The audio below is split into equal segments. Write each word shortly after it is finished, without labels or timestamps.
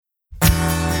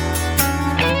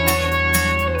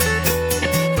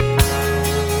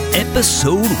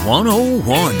episode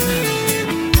 101.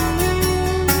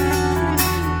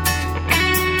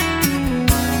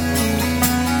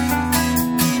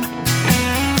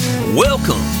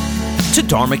 Welcome to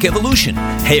Dharmic Evolution.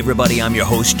 Hey everybody, I'm your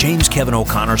host, James Kevin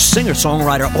O'Connor,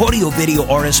 singer-songwriter, audio-video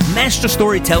artist, master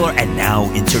storyteller, and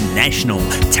now international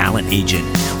talent agent.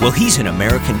 Well, he's an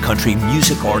American country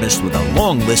music artist with a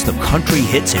long list of country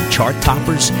hits and chart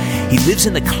toppers. He lives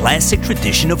in the classic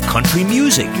tradition of country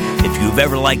music. If you've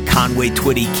ever liked Conway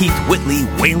Twitty, Keith Whitley,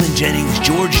 Waylon Jennings,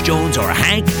 George Jones, or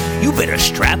Hank, you better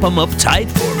strap him up tight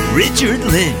for Richard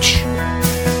Lynch.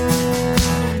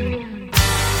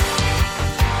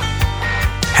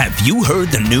 Have you heard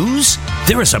the news?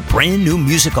 There is a brand new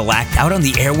musical act out on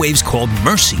the airwaves called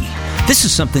Mercy. This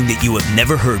is something that you have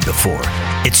never heard before.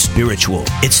 It's spiritual.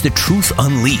 It's the truth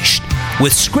unleashed,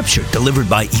 with scripture delivered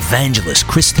by evangelist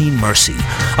Christine Mercy,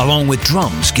 along with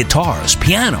drums, guitars,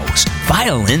 pianos,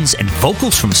 violins, and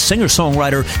vocals from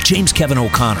singer-songwriter James Kevin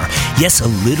O'Connor. Yes, a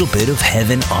little bit of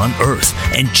heaven on earth,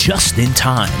 and just in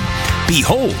time.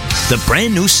 Behold, the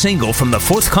brand new single from the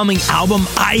forthcoming album,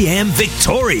 I Am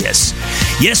Victorious.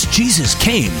 Yes, Jesus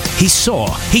came, he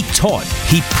saw, he taught,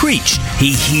 he preached,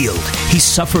 he healed. He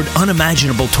suffered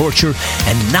unimaginable torture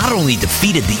and not only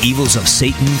defeated the evils of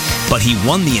Satan, but he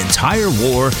won the entire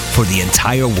war for the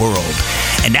entire world.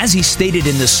 And as he stated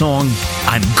in the song,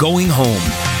 I'm going home,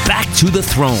 back to the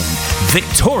throne,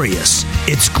 victorious,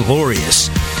 it's glorious.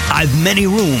 I've many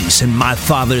rooms in my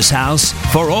Father's house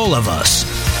for all of us.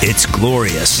 It's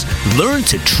glorious. Learn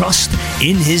to trust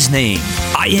in his name.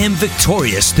 I Am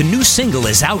Victorious. The new single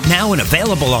is out now and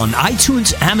available on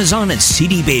iTunes, Amazon, and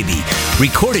CD Baby.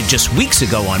 Recorded just weeks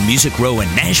ago on Music Row in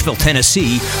Nashville,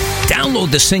 Tennessee. Download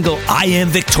the single I Am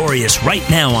Victorious right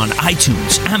now on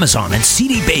iTunes, Amazon, and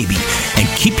CD Baby. And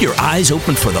keep your eyes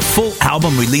open for the full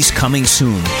album release coming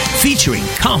soon. Featuring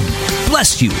Come,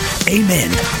 Bless You,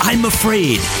 Amen, I'm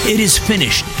Afraid, It Is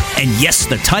Finished, and yes,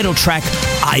 the title track,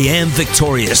 I Am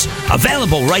Victorious.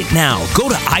 Available right now. Go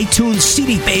to iTunes,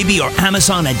 CD Baby, or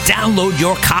Amazon and download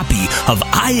your copy of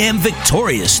I Am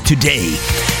Victorious today.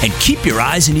 And keep your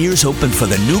eyes and ears open for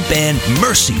the new band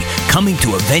Mercy coming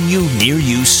to a venue near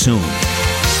you soon.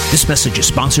 This message is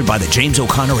sponsored by the James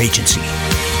O'Connor Agency.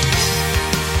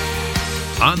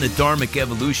 On the Dharmic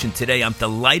Evolution today, I'm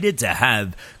delighted to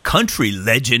have country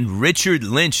legend Richard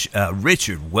Lynch.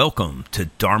 Richard, welcome to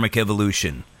Dharmic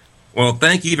Evolution. Well,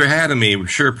 thank you for having me. We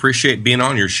sure appreciate being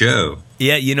on your show.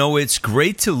 Yeah, you know, it's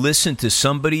great to listen to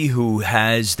somebody who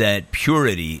has that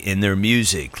purity in their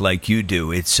music like you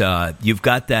do. It's you've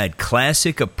got that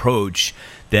classic approach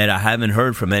that I haven't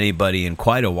heard from anybody in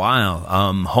quite a while.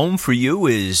 Home for you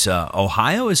is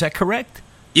Ohio, is that correct?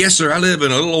 Yes, sir. I live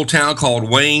in a little old town called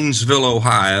Waynesville,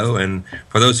 Ohio, and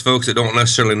for those folks that don't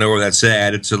necessarily know where that's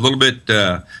at, it's a little bit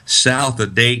south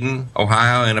of Dayton,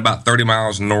 Ohio, and about 30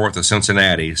 miles north of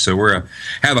Cincinnati. So we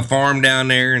have a farm down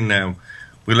there, and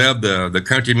we love the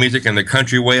country music and the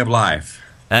country way of life.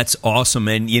 That's awesome.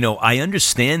 And, you know, I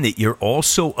understand that you're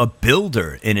also a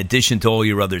builder in addition to all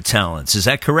your other talents. Is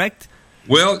that correct?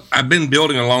 Well, I've been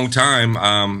building a long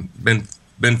time.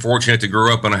 Been fortunate to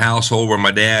grow up in a household where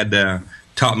my dad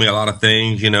taught me a lot of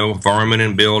things, you know, farming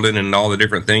and building and all the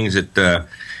different things that,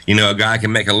 you know, a guy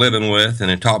can make a living with.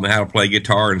 And it taught me how to play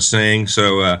guitar and sing.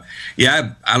 So,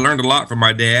 yeah, I learned a lot from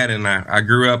my dad. And I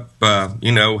grew up,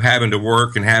 you know, having to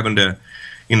work and having to,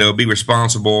 you know, be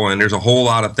responsible. And there's a whole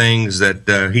lot of things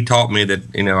that he taught me that,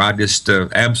 you know, I just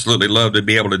absolutely love to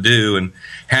be able to do. And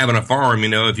having a farm, you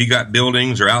know, if you got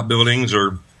buildings or outbuildings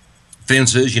or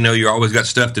fences, you know, you always got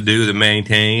stuff to do to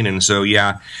maintain. And so,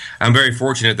 yeah, I'm very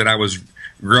fortunate that I was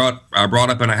brought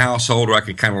up in a household where I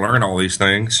could kind of learn all these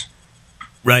things.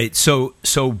 Right. So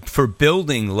for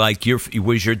building, like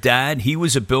was your dad? He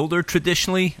was a builder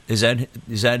traditionally. Is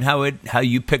that how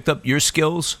you picked up your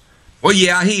skills? Well,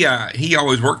 yeah. He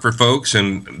always worked for folks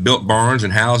and built barns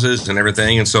and houses and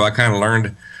everything. And so I kind of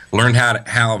learned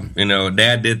how you know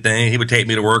Dad did things. He would take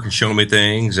me to work and show me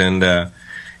things. And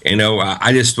you know,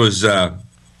 I just was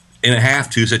in a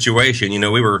have-to situation. You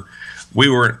know, we were.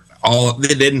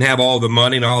 They didn't have all the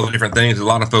money and all the different things a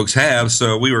lot of folks have,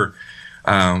 so we were,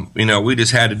 you know, we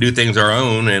just had to do things our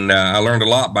own, and I learned a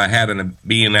lot by having to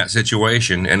be in that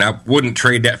situation, and I wouldn't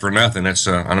trade that for nothing. It's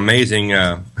an amazing,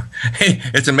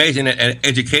 it's amazing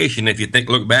education if you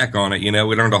look back on it. You know,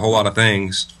 we learned a whole lot of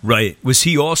things. Right. Was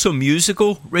he also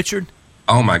musical, Richard?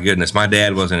 Oh my goodness, my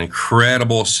dad was an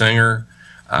incredible singer,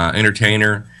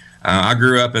 entertainer. I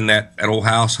grew up in that old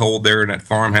household there in that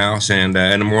farmhouse, and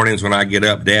in the mornings when I get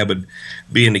up, Dad would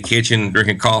be in the kitchen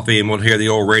drinking coffee, and we'd hear the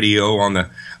old radio on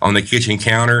the kitchen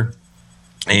counter.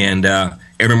 and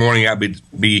every morning I'd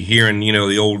be hearing, you know,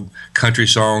 the old country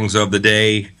songs of the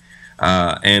day.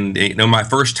 And you know, my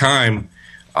first time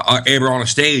ever on a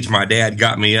stage, my dad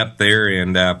got me up there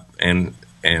and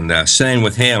sang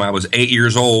with him. I was 8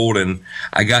 years old, and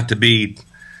I got to be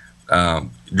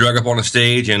drug up on a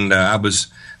stage, and I was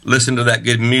listening to that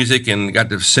good music and got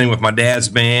to sing with my dad's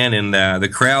band, and the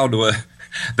crowd was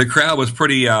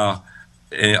pretty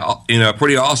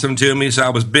pretty awesome to me. So I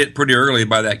was bit pretty early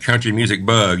by that country music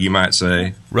bug, you might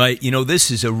say. Right. You know,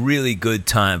 this is a really good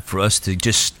time for us to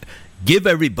just give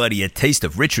everybody a taste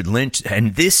of Richard Lynch,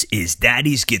 and this is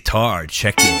Daddy's Guitar.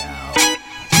 Check it out.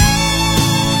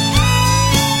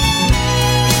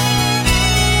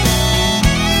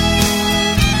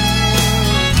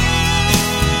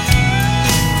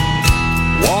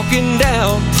 Walking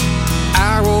down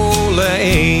our old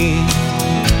lane,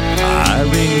 I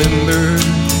remember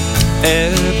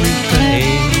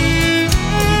everything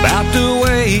about the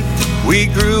way we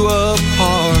grew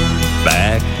apart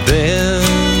back then.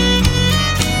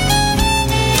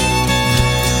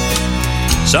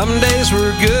 Some days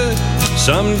were good,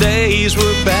 some days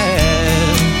were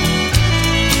bad,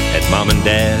 and Mom and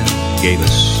Dad gave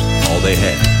us all they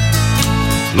had.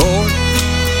 Lord,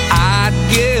 I'd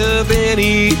give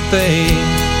anything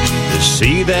to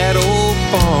see that old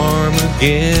farm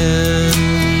again,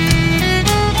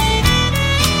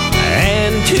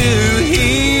 and to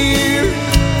hear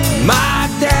my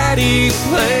daddy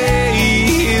play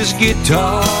his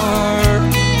guitar,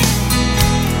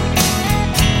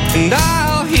 and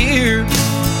I'll hear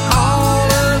all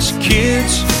us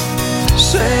kids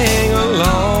sing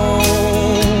along,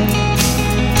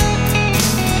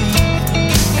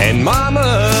 and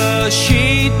Mama,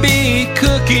 she'd be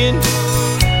cooking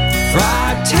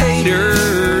fried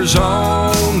taters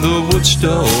on the wood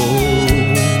stove.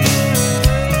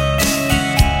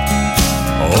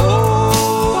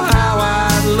 Oh, how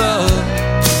I'd love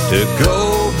to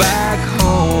go back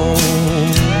home.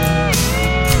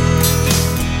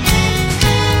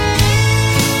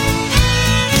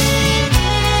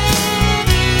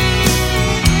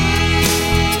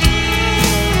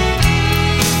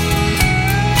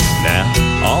 Now,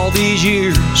 all these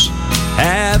years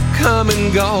have come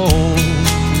and gone,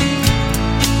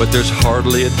 but there's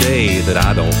hardly a day that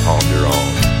I don't ponder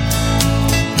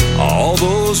on all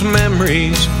those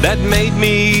memories that made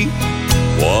me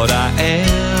what I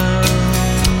am.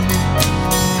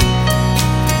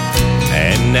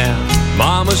 And now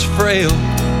Mama's frail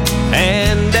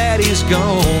and Daddy's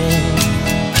gone,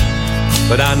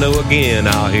 but I know again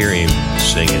I'll hear him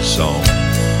sing his song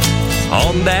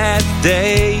on that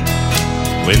day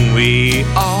when we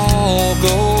all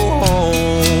go home.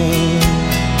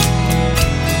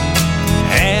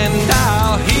 And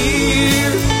I'll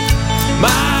hear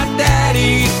my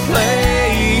daddy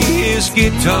play his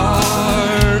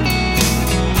guitar,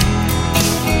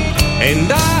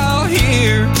 and I'll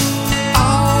hear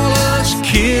all us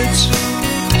kids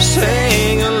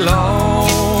sing along,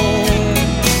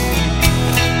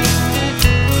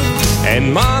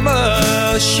 and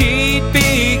Mama, she'd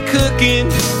be cooking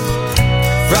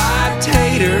fried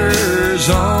taters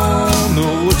on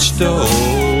the wood stove.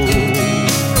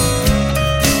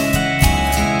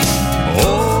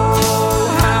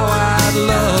 Oh, how I'd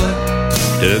love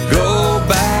to go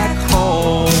back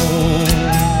home,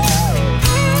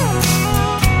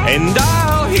 and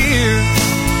I'll hear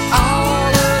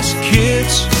all us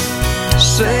kids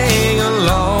sing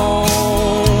along,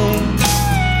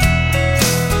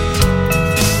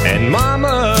 and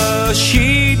Mama,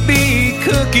 she'd be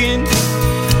cooking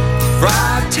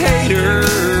fried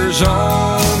taters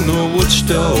on the wood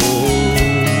stove.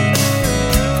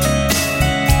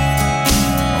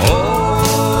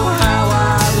 Oh, how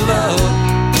I'd love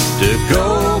to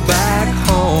go back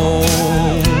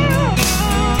home.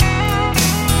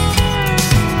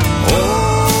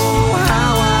 Oh,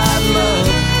 how I'd love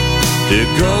to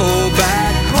go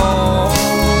back home.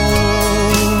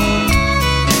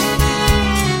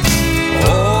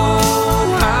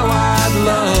 Oh, how I'd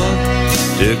love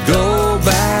to go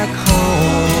back home.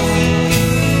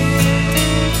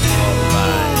 All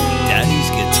right, Daddy's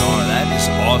Guitar, that is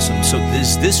awesome. So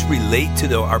does this relate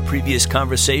to our previous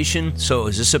conversation? So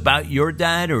is this about your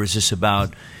dad, or is this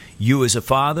about you as a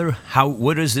father?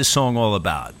 What is this song all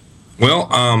about? Well,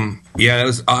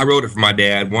 yeah, I wrote it for my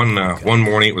dad. One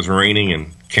morning it was raining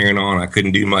and carrying on. I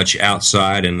couldn't do much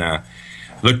outside, and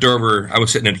looked over. I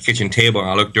was sitting at the kitchen table, and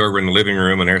I looked over in the living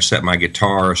room, and there sat my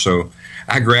guitar. So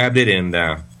I grabbed it, and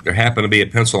there happened to be a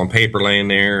pencil and paper laying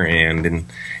there. And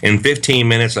in 15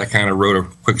 minutes, I kind of wrote a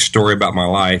quick story about my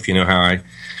life. You know, how I,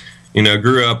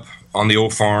 grew up on the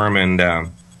old farm, and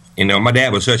my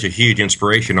dad was such a huge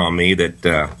inspiration on me that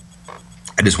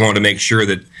I just wanted to make sure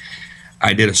that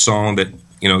I did a song that,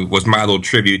 was my little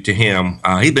tribute to him.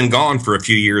 He'd been gone for a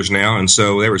few years now, and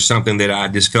so there was something that I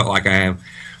just felt like I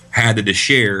had to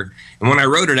share. And when I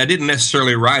wrote it, I didn't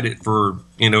necessarily write it for,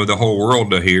 the whole world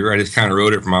to hear. I just kind of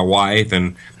wrote it for my wife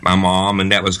and my mom,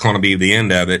 and that was going to be the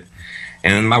end of it.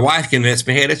 And my wife convinced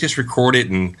me, hey, let's just record it,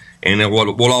 and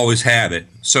we'll always have it.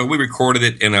 So we recorded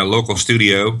it in a local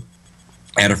studio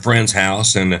at a friend's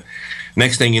house, and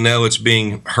next thing you know, it's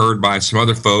being heard by some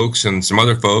other folks, and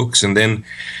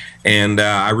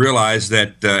I realized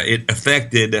that it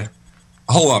affected a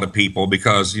whole lot of people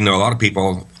because, a lot of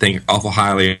people think awful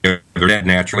highly of their dad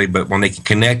naturally, but when they can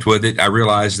connect with it, I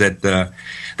realized that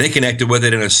they connected with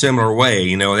it in a similar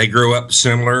way. They grew up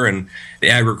similar in the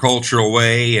agricultural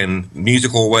way and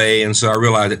musical way, and so I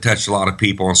realized it touched a lot of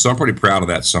people, and so I'm pretty proud of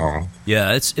that song.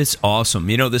 Yeah, it's awesome.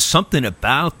 There's something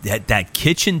about that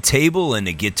kitchen table and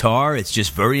the guitar. It's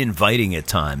just very inviting at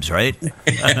times, right?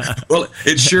 Well,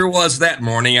 it sure was that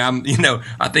morning.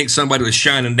 I think somebody was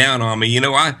shining down on me.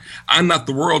 I'm not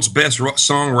the world's best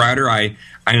songwriter. I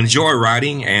enjoy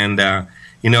writing, and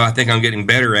I think I'm getting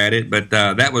better at it. But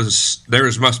there must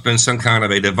have been some kind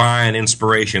of a divine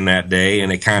inspiration that day,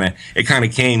 and it kind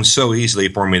of came so easily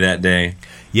for me that day.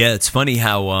 Yeah, it's funny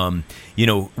how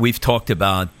we've talked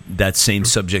about that same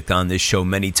subject on this show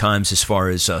many times, as far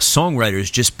as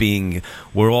songwriters just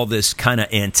we're all this kind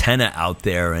of antenna out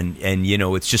there, and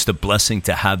it's just a blessing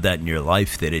to have that in your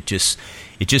life, that it just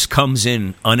comes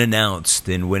in unannounced,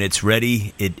 and when it's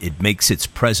ready, it makes its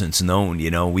presence known.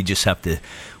 We just have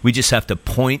to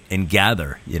point and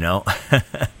gather. Yeah,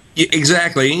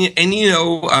 exactly,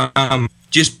 and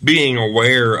just being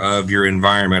aware of your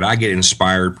environment, I get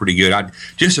inspired pretty good.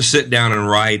 Just to sit down and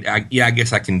write, I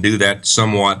guess I can do that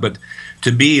somewhat, but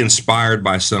to be inspired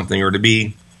by something or to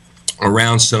be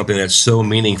around something that's so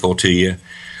meaningful to you,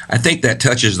 I think that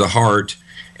touches the heart.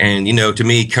 And, to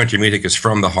me, country music is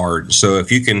from the heart. So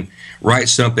if you can write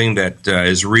something that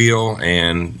is real,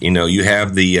 and, you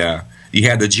have the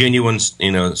genuine,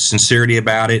 sincerity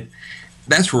about it,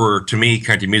 that's where, to me,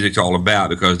 country music's all about,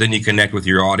 because then you connect with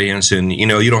your audience, and, you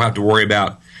don't have to worry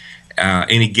about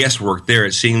any guesswork there.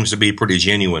 It seems to be pretty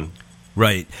genuine.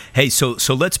 Right. Hey, so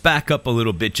let's back up a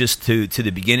little bit just to the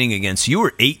beginning again. So you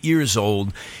were 8 years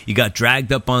old, you got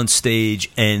dragged up on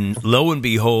stage, and lo and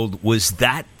behold, was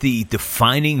that the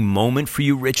defining moment for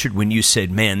you, Richard, when you said,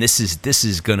 man, this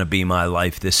is going to be my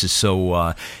life? This is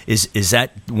so, is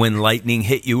that when lightning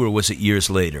hit you, or was it years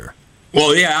later?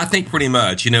 Well, yeah, I think pretty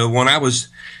much. When I was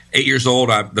 8 years old,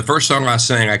 the first song I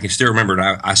sang, I can still remember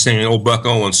it. I sang an old Buck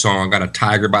Owens song, "Got a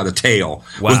Tiger by the Tail,"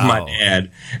 with my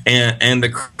dad, and the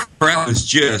crowd was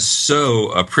just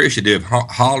so appreciative,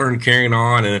 hollering, carrying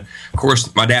on, and of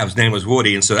course, my dad's name was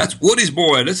Woody, and so that's Woody's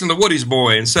boy. Listen to Woody's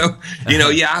boy, and so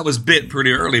I was bit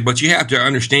pretty early, but you have to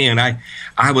understand,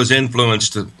 I was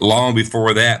influenced long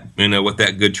before that, with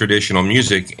that good traditional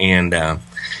music, and I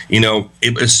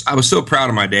was so proud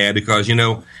of my dad because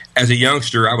as a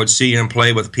youngster, I would see him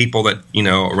play with people that,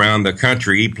 around the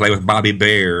country. He'd play with Bobby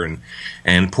Bear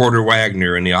and Porter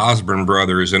Wagner and the Osborne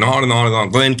brothers and on and on and on,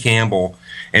 Glenn Campbell.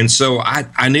 And so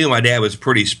I knew my dad was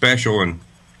pretty special and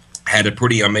had a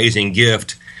pretty amazing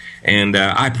gift. And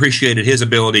I appreciated his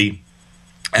ability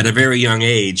at a very young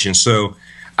age. And so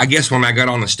I guess when I got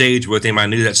on the stage with him, I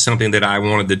knew that's something that I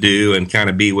wanted to do and kind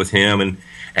of be with him. And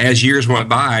as years went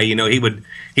by,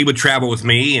 he would travel with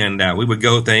me, and we would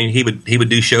go things. He would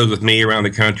do shows with me around the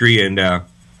country, and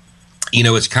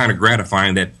it's kind of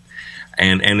gratifying that,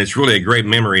 and it's really a great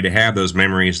memory to have those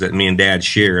memories that me and Dad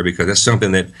share, because that's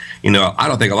something that I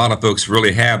don't think a lot of folks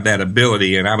really have that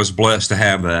ability, and I was blessed to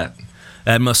have that.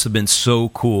 That must have been so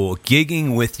cool,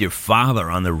 gigging with your father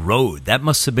on the road. That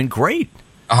must have been great.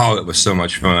 Oh, it was so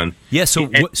much fun. Yeah.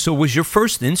 So was your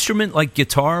first instrument like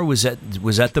guitar? Was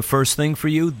that the first thing for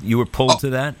you? You were pulled to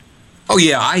that? Oh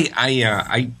yeah,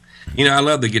 I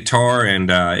love the guitar,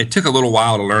 and it took a little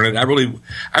while to learn it. I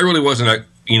really wasn't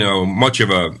much of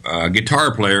a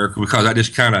guitar player, because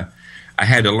I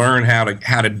had to learn how to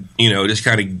just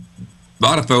kind of. A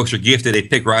lot of folks are gifted; they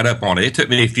pick right up on it. It took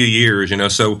me a few years,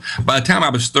 so by the time I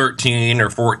was 13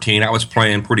 or 14, I was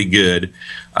playing pretty good.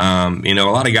 A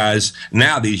lot of guys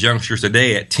now, these youngsters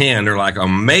today at 10, they're like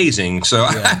amazing. So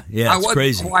yeah, I wasn't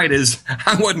crazy.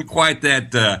 I wasn't quite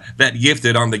that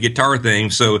gifted on the guitar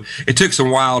thing. So it took some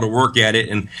while to work at it,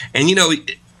 and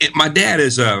my dad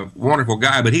is a wonderful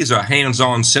guy, but he's a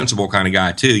hands-on, sensible kind of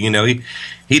guy too. He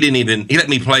let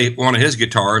me play one of his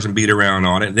guitars and beat around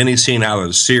on it. Then he's seen I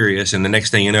was serious, and the next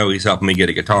thing you know, he's helping me get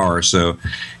a guitar. So,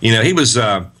 he was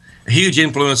a huge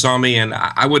influence on me, and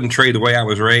I wouldn't trade the way I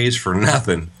was raised for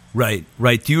nothing. Right.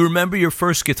 Do you remember your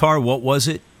first guitar? What was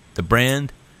it? The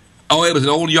brand? Oh, it was an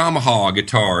old Yamaha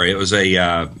guitar. It was a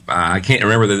I can't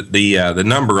remember the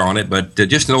number on it, but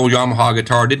just an old Yamaha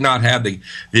guitar. Did not have the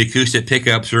acoustic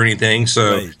pickups or anything.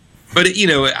 So, right. But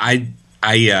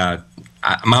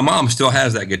my mom still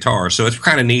has that guitar, so it's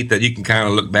kind of neat that you can kind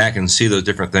of look back and see those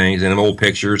different things in old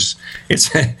pictures. It's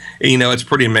it's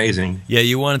pretty amazing. Yeah,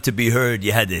 you want it to be heard,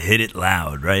 you had to hit it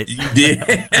loud, right? You did.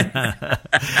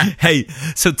 Hey,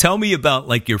 so tell me about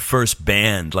like your first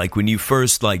band, like when you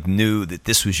first like knew that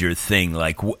this was your thing.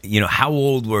 Like, how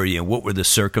old were you, and what were the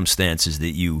circumstances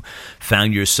that you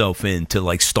found yourself in to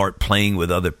like start playing with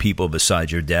other people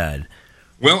besides your dad?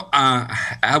 Well,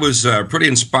 I was pretty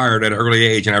inspired at an early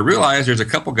age, and I realized there's a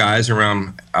couple guys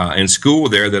around in school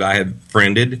there that I had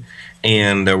friended,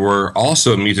 and were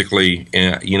also musically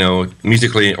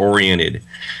oriented.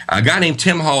 A guy named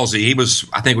Tim Halsey.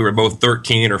 I think we were both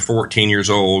 13 or 14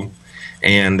 years old,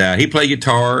 and he played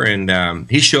guitar, and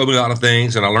he showed me a lot of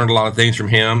things, and I learned a lot of things from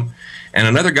him. And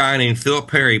another guy named Phil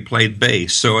Perry played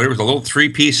bass. So there was a little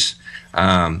three-piece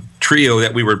trio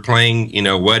that we were playing,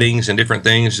 weddings and different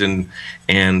things, and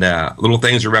little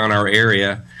things around our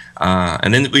area.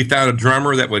 And then we found a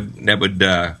drummer that would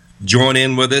join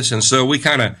in with us, and so we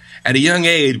kind of, at a young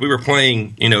age, we were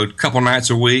playing, a couple nights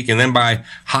a week, and then by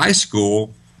high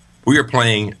school, we were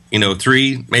playing,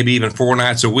 3, maybe even 4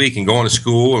 nights a week, and going to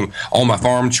school and all my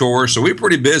farm chores. So we were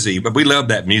pretty busy, but we loved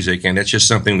that music, and it's just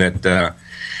something that.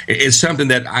 It's something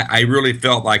that I really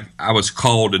felt like I was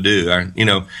called to do.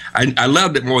 I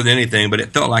loved it more than anything, but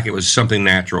it felt like it was something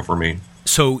natural for me.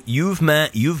 So you've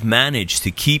managed to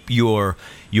keep your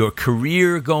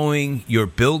career going, your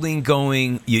building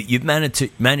going. You've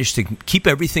managed to keep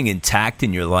everything intact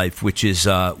in your life, which is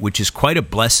quite a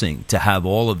blessing to have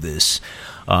all of this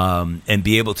and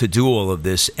be able to do all of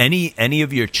this. Any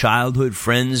of your childhood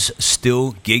friends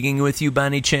still gigging with you by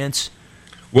any chance?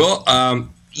 Well.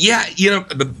 Yeah,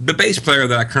 the bass player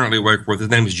that I currently work with, his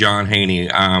name is John Haney.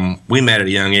 We met at a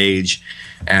young age.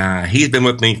 He's been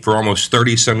with me for almost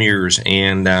 30-some years,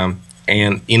 and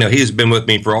he's been with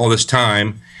me for all this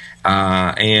time.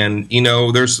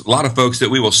 There's a lot of folks that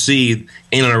we will see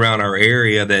in and around our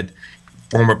area, that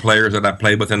former players that I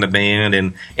played with in the band,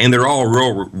 and they're all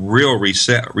real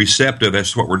receptive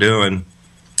as to what we're doing.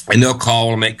 And they'll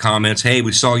call and make comments. Hey,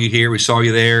 we saw you here. We saw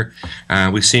you there.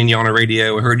 We've seen you on the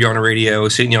radio. We heard you on the radio.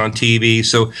 We've seen you on TV.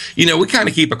 So, we kind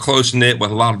of keep a close knit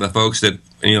with a lot of the folks that,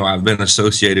 I've been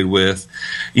associated with.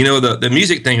 The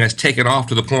music thing has taken off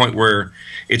to the point where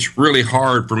it's really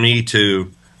hard for me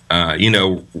to,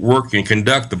 work and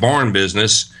conduct the barn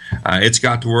business. It's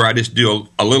got to where I just do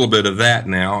a little bit of that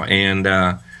now. And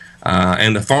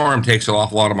the farm takes an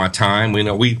awful lot of my time.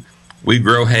 We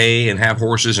grow hay and have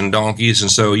horses and donkeys,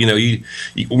 and so when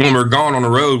we're gone on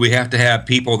the road, we have to have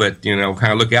people that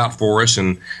kind of look out for us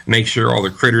and make sure all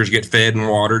the critters get fed and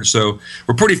watered. So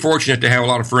we're pretty fortunate to have a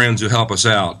lot of friends who help us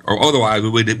out, or otherwise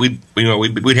we'd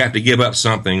have to give up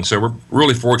something. So we're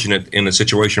really fortunate in the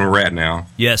situation we're at now.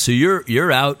 Yeah, so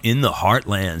you're out in the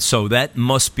heartland, so that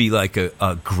must be like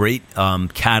a great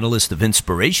catalyst of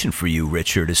inspiration for you,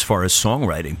 Richard, as far as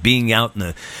songwriting, being out in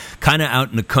the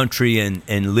country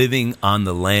and living on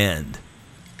the land.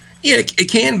 Yeah,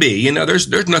 it can be. There's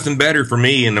nothing better for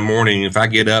me in the morning if I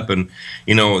get up and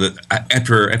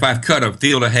if I've cut a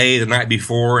field of hay the night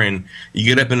before, and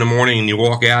you get up in the morning and you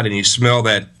walk out and you smell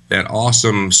that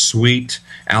awesome sweet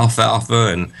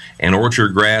alfalfa and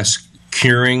orchard grass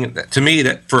curing. To me,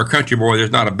 that for a country boy,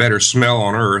 there's not a better smell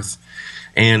on earth.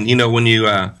 And when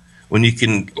you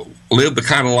can live the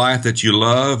kind of life that you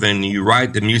love and you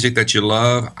write the music that you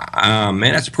love, man,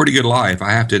 that's a pretty good life,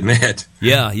 I have to admit.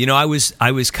 Yeah, I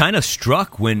was kind of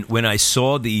struck when I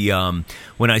saw the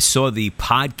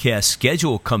podcast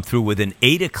schedule come through with an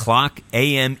 8:00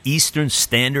 a.m. Eastern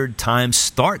Standard Time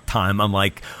start time. I'm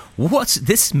like,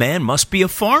 this man must be a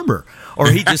farmer, or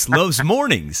he just loves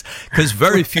mornings, because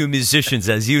very few musicians,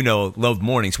 as you know, love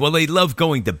mornings. Well, they love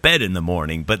going to bed in the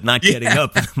morning, but not getting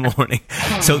up in the morning.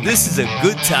 So this is a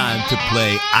good time to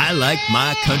play I Like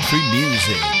My Country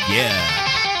Music. Yeah.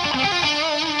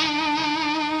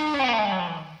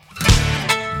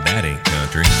 That ain't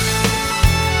country.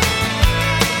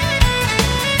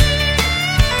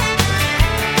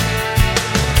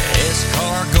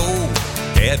 Escargot,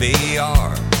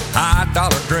 caviar,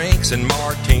 high-dollar drinks and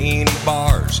martini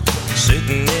bars.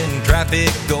 Sitting in traffic,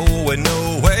 going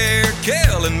nowhere,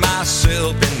 killing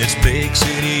myself in this big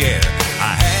city air.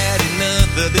 I had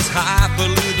enough of this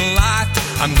highfalutin life.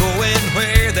 I'm going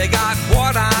where they got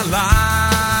what I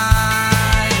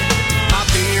like. My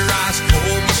beer, ice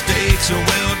cold, my steaks are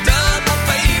well done. My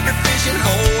favorite fishing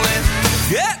hole, and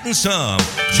getting getting some.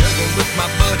 Jugging with my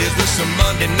buddies with some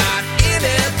Monday night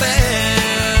NFL.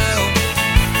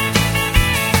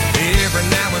 Every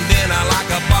now and then I like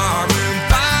a barroom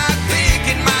fight,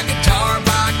 picking my guitar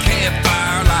by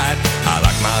campfire light. I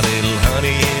like my little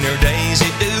honey in her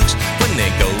Daisy Dukes when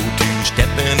they go to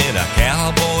stepping in a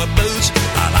cowboy boots.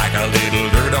 I like a little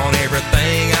dirt on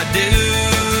everything I do.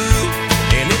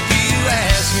 And if you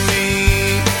ask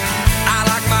me, I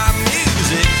like my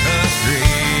music country.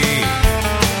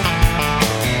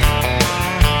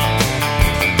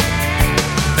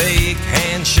 Fake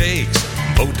handshakes,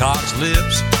 Botox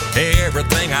lips,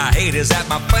 everything I hate is at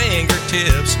my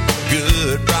fingertips.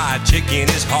 Good fried chicken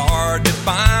is hard to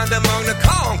find among the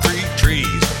concrete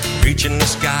trees reaching the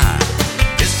sky.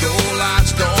 Disco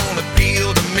lights don't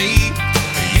appeal to me.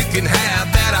 You can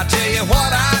have that, I tell you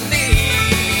what I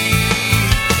need.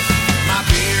 My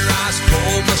beer ice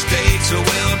cold, my steak so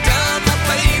well done, my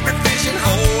favorite fishing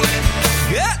hole, and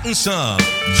getting some.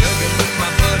 Jugging with my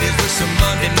buddies with some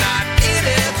Monday night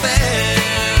NFL.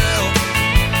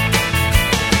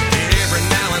 Every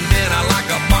now and then I like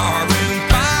a barroom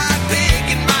fight,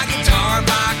 picking my guitar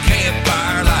by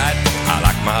campfire light. I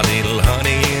like my little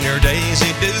honey in her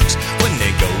Daisy Dukes when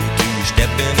they go to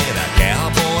stepping in a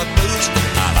cowboy boots.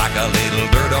 I like a little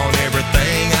dirt on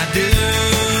everything I do.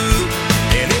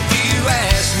 And if you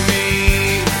ask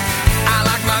me, I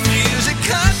like my music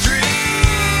country.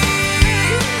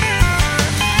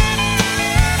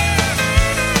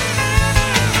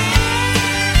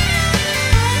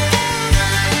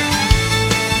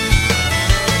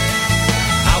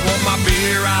 I want my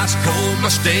beer ice cold, my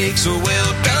steak so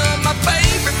well done, my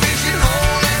favorite fishing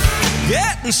hole, and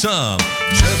getting some.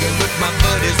 Jugging with my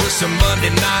buddies with some Monday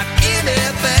night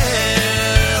NFL.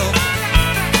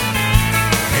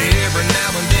 Every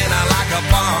now and then I like a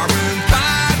barroom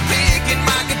fight, picking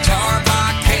my guitar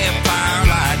by campfire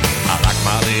light. I like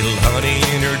my little honey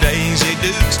in her Daisy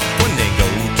Dukes when they go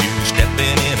to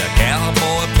stepping in a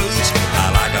cowboy boots.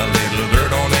 I like a little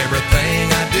dirt on everything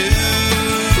I do.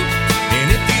 And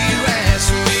if you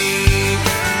ask me,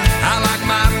 I like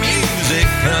my music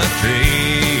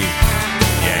country.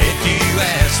 Yeah, if you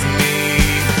ask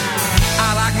me,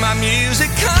 I like my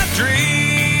music country.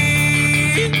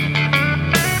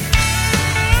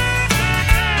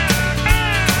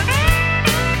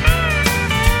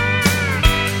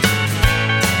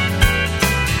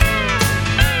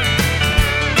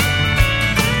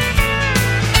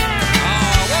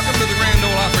 Welcome to the Grand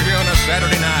Ole Opry here on a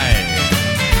Saturday night.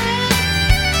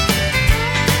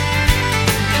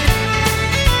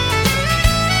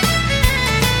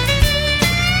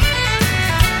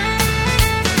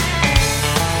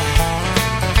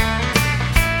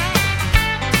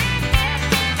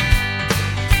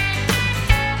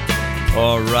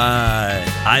 All right.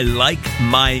 I like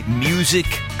my music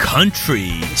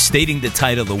country, stating the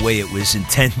title the way it was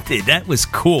intended. That was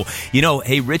cool. You know,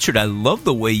 hey, Richard, I love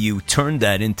the way you turned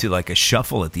that into like a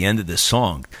shuffle at the end of the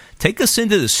song. Take us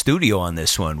into the studio on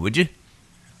this one, would you?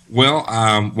 Well,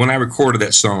 when I recorded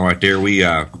that song right there,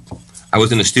 I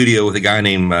was in the studio with a guy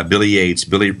named Billy Yates.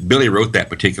 Billy wrote that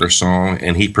particular song,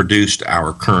 and he produced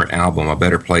our current album, A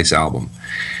Better Place album.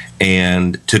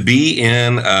 And to be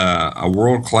in a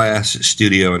world-class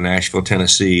studio in Nashville,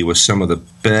 Tennessee, with some of the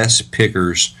best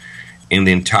pickers in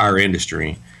the entire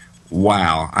industry,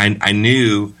 wow. I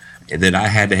knew that I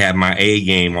had to have my A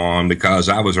game on because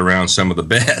I was around some of the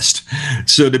best.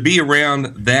 So to be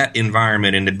around that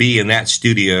environment and to be in that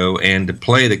studio and to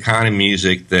play the kind of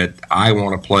music that I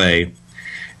want to play,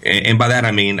 and by that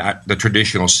I mean the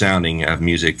traditional sounding of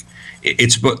music,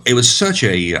 it was such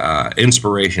a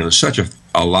inspiration. It was such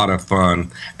a lot of fun,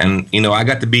 and I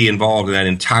got to be involved in that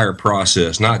entire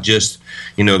process, not just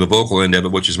the vocal end of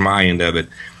it, which is my end of it,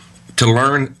 to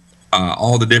learn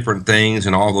all the different things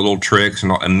and all the little tricks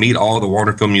and meet all the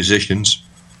wonderful musicians.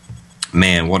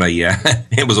 Man,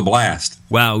 it was a blast.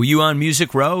 Wow, were you on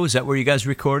Music Row? Is that where you guys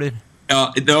recorded?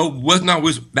 No,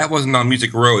 that wasn't on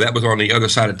Music Row. That was on the other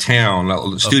side of town,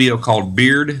 a studio called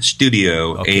Beard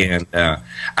Studio. Okay. And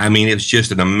it was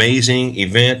just an amazing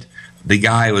event. The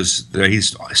guy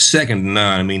he's second to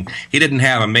none. I mean, he didn't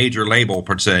have a major label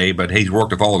per se, but he's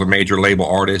worked with all the major label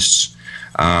artists.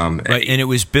 Right, and it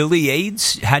was Billy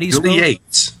Yates. How do you spell Billy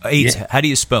Yates? Yeah. How do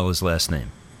you spell his last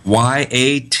name?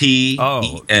 Yates.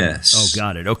 Oh,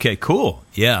 got it. Okay, cool.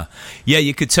 Yeah.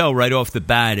 You could tell right off the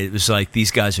bat. It was like these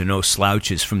guys are no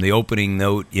slouches. From the opening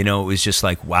note, it was just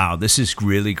like, wow, this is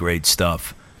really great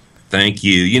stuff. Thank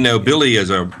you. Billy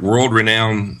is a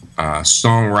world-renowned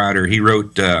songwriter. He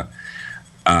wrote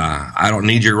I Don't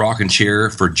Need Your Rocking Chair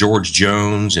for George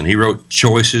Jones, and he wrote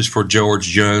Choices for George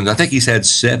Jones. I think he's had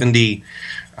 70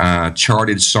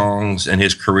 charted songs in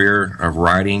his career of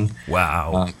writing.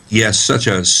 Wow. Yes, such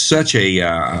a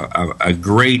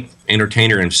great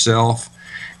entertainer himself.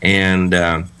 And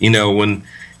when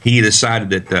he decided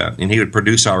that and he would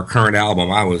produce our current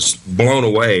album, I was blown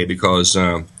away because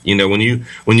when you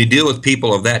deal with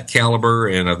people of that caliber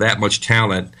and of that much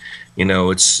talent,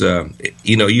 it's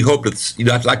you hope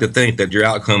you'd like to think that your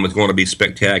outcome is going to be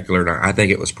spectacular, and I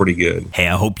think it was pretty good. Hey,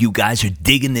 I hope you guys are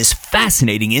digging this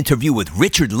fascinating interview with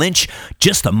Richard Lynch.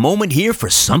 Just a moment here for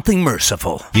something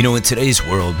merciful. In today's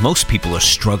world, most people are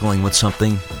struggling with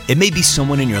something. It may be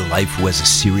someone in your life who has a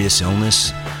serious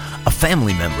illness, a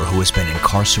family member who has been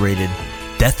incarcerated,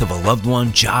 death of a loved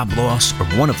one, job loss, or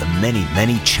one of the many,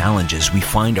 many challenges we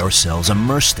find ourselves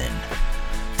immersed in.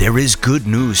 There is good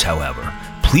news, however.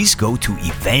 Please go to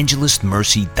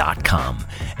evangelistmercy.com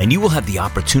and you will have the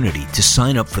opportunity to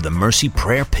sign up for the Mercy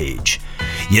Prayer page.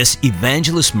 Yes,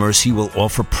 Evangelist Mercy will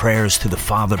offer prayers to the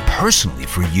Father personally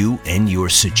for you and your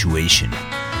situation.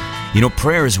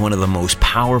 Prayer is one of the most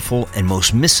powerful and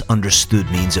most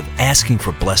misunderstood means of asking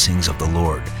for blessings of the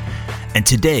Lord. And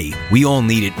today, we all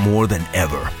need it more than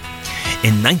ever.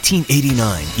 In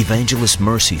 1989, Evangelist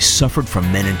Mercy suffered from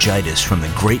meningitis from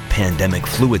the great pandemic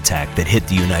flu attack that hit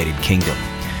the United Kingdom.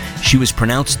 She was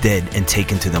pronounced dead and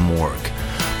taken to the morgue.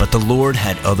 But the Lord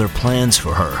had other plans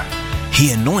for her.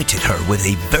 He anointed her with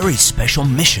a very special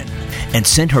mission and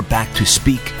sent her back to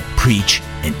speak, preach,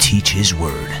 and teach His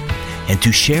Word, and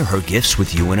to share her gifts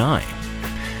with you and I.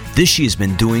 This she has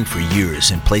been doing for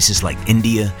years in places like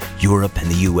India, Europe,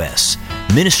 and the U.S.,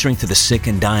 ministering to the sick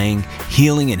and dying,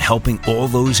 healing and helping all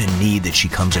those in need that she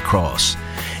comes across.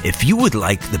 If you would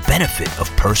like the benefit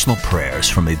of personal prayers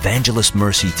from Evangelist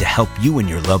Mercy to help you and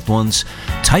your loved ones,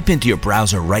 type into your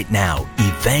browser right now,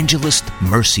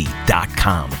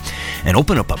 evangelistmercy.com, and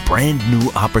open up a brand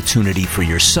new opportunity for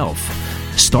yourself.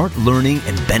 Start learning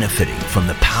and benefiting from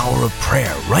the power of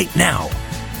prayer right now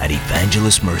at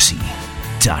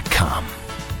evangelistmercy.com.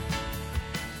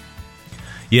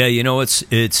 Yeah,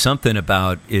 it's something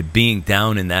about it being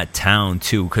down in that town,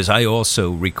 too, because I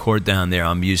also record down there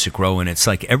on Music Row, and it's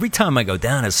like every time I go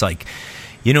down, it's like,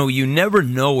 you never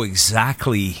know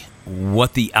exactly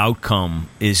what the outcome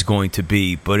is going to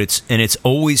be, but it's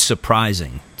always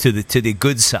surprising to the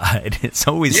good side. It's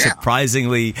always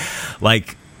surprisingly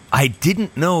like, I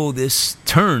didn't know this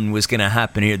turn was going to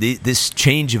happen here, this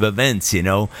change of events,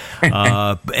 and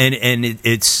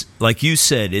it's like you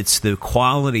said, it's the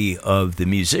quality of the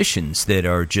musicians that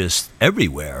are just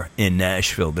everywhere in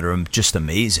Nashville that are just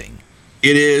amazing.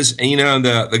 It is, and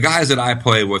the guys that I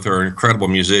play with are incredible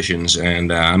musicians, and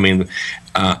but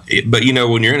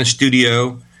when you're in a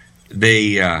studio,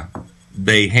 they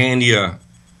hand you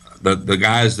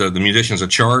the musicians a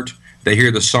chart. They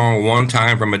hear the song one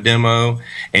time from a demo,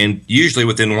 and usually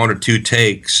within one or two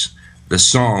takes, the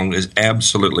song is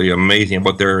absolutely amazing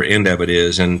what their end of it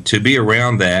is. And to be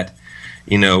around that,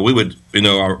 we would,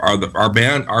 our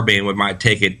band might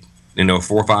take it,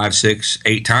 4, 5, 6,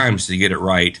 8 times to get it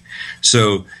right.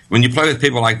 So when you play with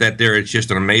people like that, it's just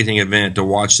an amazing event to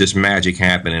watch this magic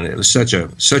happen, and it was such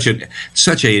a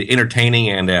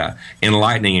entertaining and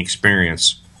enlightening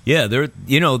experience. Yeah, they're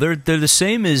the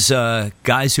same as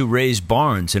guys who raise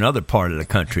barns in other part of the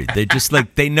country. They're just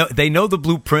like they know the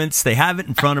blueprints. They have it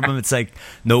in front of them. It's like,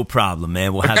 no problem,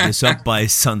 man. We'll have this up by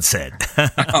sunset.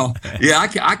 Oh, yeah,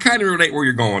 I kind of relate where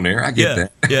you're going there. I get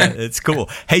that. Yeah, it's cool.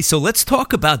 Hey, so let's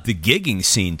talk about the gigging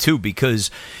scene too,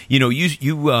 because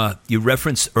you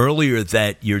referenced earlier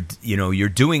that you're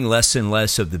doing less and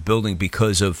less of the building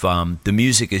because of the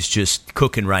music is just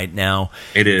cooking right now.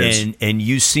 It is, and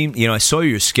you seem I saw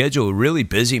your schedule, really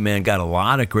busy, man. Got a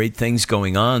lot of great things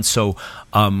going on. So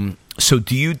do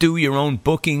you do your own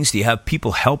bookings? Do you have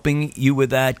people helping you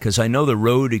with that? Because I know the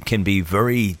road, it can be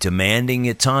very demanding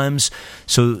at times.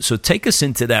 So take us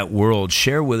into that world.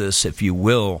 Share with us, if you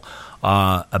will,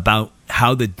 about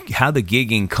how the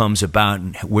gigging comes about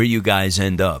and where you guys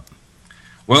end up.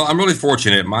 Well, I'm really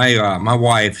fortunate. My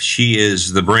wife, she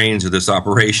is the brains of this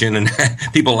operation, and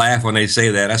people laugh when they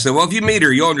say that. I said, well, if you meet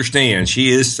her, you'll understand.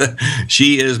 She is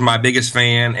my biggest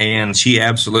fan, and she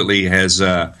absolutely has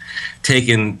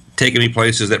taken me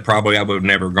places that probably I would have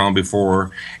never gone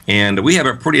before. And we have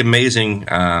a pretty amazing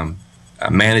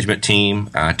management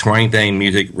team, Twang Thang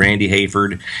Music, Randy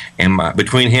Hayford, and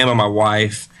between him and my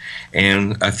wife,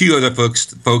 and a few other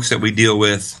folks that we deal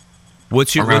with.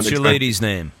 What's your lady's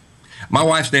name? My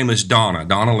wife's name is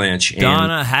Donna Lynch.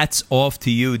 Donna, hats off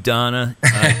to you, Donna.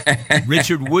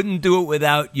 Richard wouldn't do it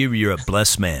without you. You're a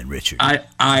blessed man, Richard.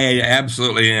 I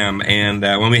absolutely am. And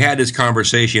when we had this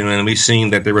conversation and we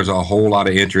seen that there was a whole lot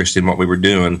of interest in what we were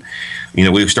doing,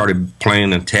 we started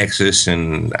playing in Texas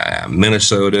and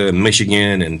Minnesota and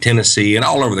Michigan and Tennessee and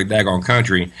all over the daggone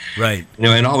country. Right.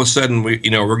 And all of a sudden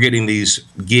we're getting these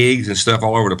gigs and stuff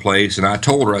all over the place. And I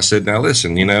told her, I said, now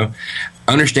listen,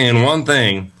 understand one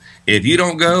thing. If you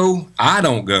don't go, I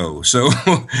don't go. So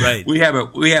right. we have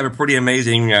a pretty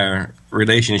amazing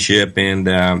relationship, and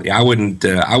I wouldn't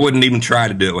even try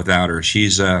to do it without her.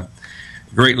 She's a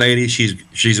great lady.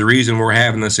 She's the reason we're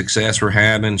having the success we're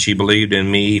having. She believed in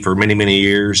me for many, many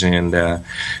years, and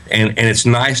it's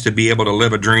nice to be able to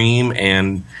live a dream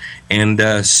and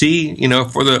see,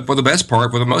 for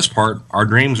the most part, our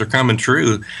dreams are coming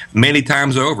true many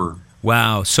times over.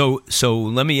 Wow. So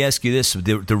let me ask you this.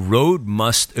 The road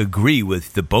must agree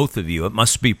with the both of you. It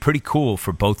must be pretty cool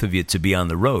for both of you to be on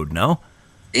the road, no?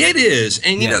 It is.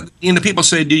 And, people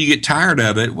say, do you get tired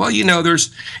of it? Well,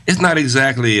 it's not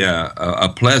exactly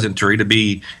a pleasantry to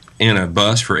be in a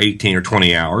bus for 18 or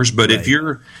 20 hours. But right.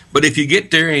 if you get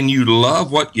there and you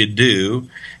love what you do,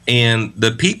 and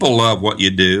the people love what you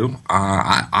do,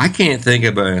 I can't think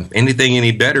of anything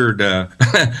any better to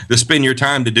to spend your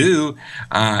time to do.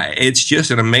 It's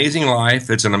just an amazing life.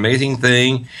 It's an amazing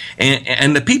thing,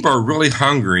 and the people are really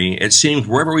hungry. It seems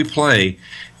wherever we play,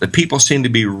 the people seem to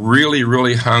be really,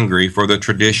 really hungry for the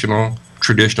traditional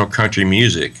country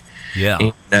music. Yeah,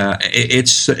 and,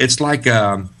 it's like.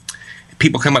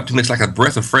 People come up to me, it's like a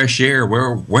breath of fresh air.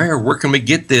 Where can we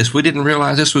get this? We didn't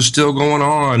realize this was still going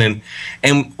on,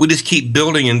 and we just keep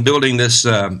building and building this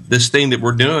thing that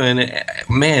we're doing.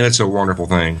 Man, it's a wonderful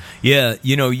thing. Yeah,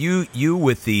 you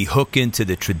with the hook into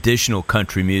the traditional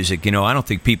country music. I don't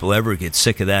think people ever get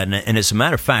sick of that. And as a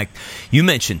matter of fact, you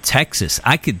mentioned Texas.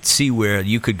 I could see where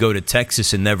you could go to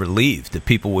Texas and never leave. The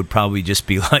people would probably just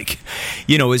be like,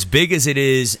 as big as it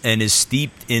is and as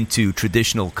steeped into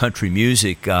traditional country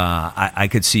music. I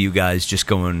could see you guys just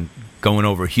going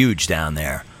over huge down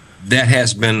there. That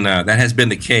has been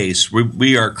the case.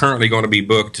 We are currently going to be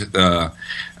booked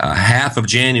half of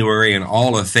January and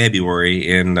all of February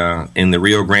in the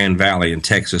Rio Grande Valley in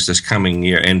Texas this coming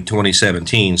year in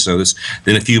 2017. So this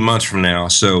then a few months from now.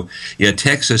 So yeah,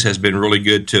 Texas has been really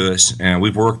good to us, and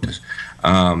we've worked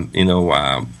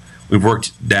we've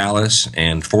worked Dallas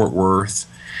and Fort Worth.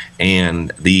 And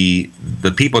the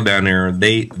people down there,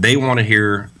 they want to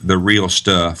hear the real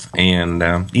stuff, and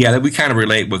we kind of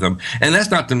relate with them. And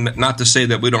that's not to say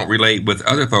that we don't relate with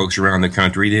other folks around the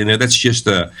country. That's just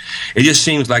it just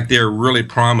seems like they're really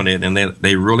prominent, and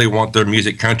they really want their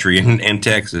music country in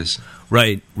Texas.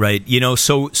 Right.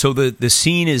 So the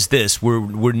scene is this: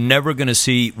 we're never going to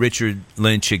see Richard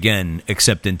Lynch again,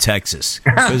 except in Texas,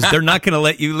 because they're not going to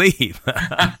let you leave.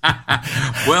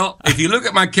 Well, if you look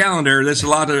at my calendar, there's a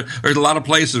lot of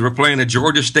places. We're playing the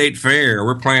Georgia State Fair.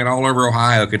 We're playing all over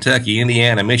Ohio, Kentucky,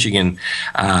 Indiana, Michigan,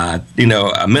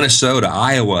 Minnesota,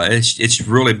 Iowa. It's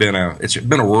really been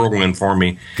a whirlwind for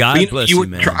me. God bless you,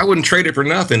 man. I wouldn't trade it for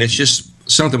nothing. It's just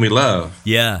something we love.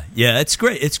 Yeah, it's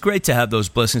great. It's great to have those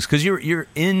blessings because you're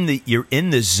in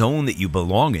the zone that you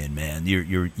belong in, man.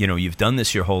 You've done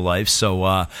this your whole life,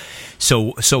 so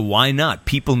why not?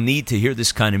 People need to hear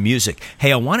this kind of music.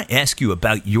 Hey, I want to ask you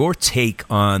about your take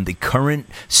on the current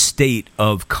state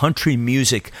of country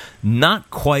music, not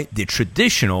quite the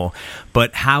traditional,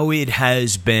 but how it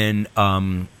has been.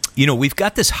 We've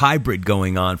got this hybrid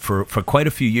going on for quite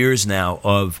a few years now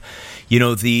of,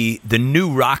 the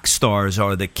new rock stars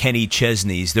are the Kenny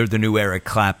Chesneys, they're the new Eric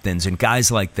Claptons and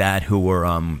guys like that who are,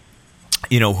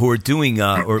 who are doing,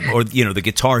 the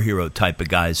Guitar Hero type of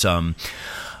guys.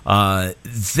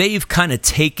 They've kind of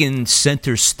taken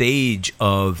center stage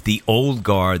of the old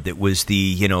guard that was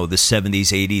the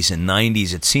 70s, 80s, and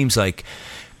 90s. It seems like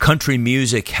country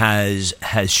music has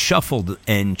shuffled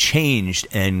and changed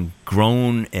and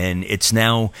grown, and it's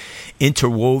now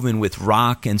interwoven with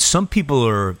rock. And some people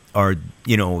are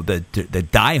the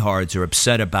diehards are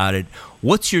upset about it.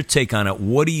 What's your take on it?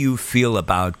 What do you feel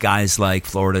about guys like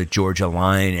Florida Georgia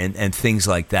Line and things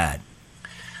like that?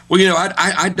 Well,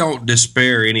 I don't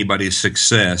despair anybody's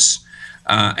success,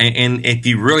 and if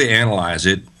you really analyze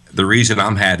it, the reason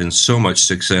I'm having so much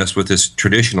success with this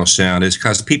traditional sound is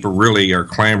because people really are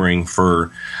clamoring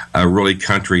for a really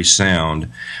country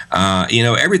sound.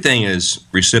 Everything is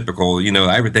reciprocal.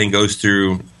 Everything goes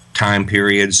through time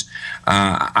periods.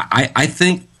 I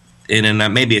think,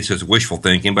 and maybe it's just wishful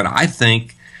thinking, but I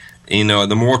think,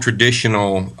 the more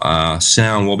traditional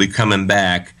sound will be coming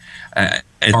back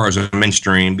as far as the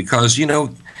mainstream because,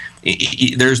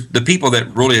 there's the people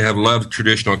that really have loved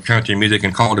traditional country music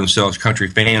and call themselves country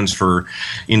fans for,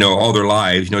 all their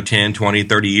lives, 10, 20,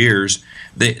 30 years.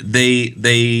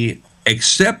 They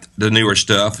accept the newer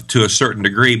stuff to a certain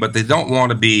degree, but they don't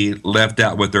want to be left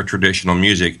out with their traditional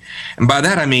music. And by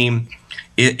that I mean,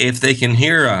 if they can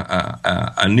hear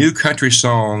a new country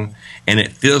song and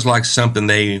it feels like something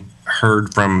they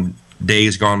heard from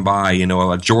days gone by,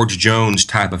 a George Jones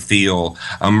type of feel,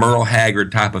 a Merle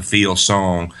Haggard type of feel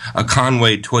song, a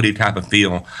Conway Twitty type of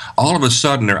feel, all of a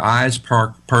sudden their eyes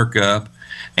perk up,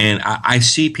 and I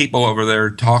see people over there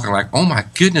talking like, oh my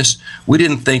goodness, we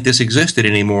didn't think this existed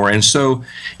anymore. And so,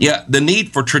 yeah, the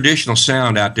need for traditional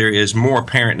sound out there is more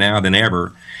apparent now than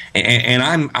ever.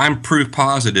 And I'm proof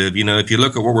positive. If you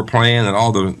look at what we're playing and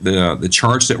all the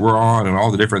charts that we're on and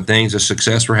all the different things, the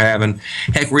success we're having.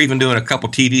 Heck, we're even doing a couple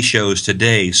TV shows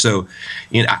today. So,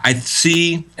 I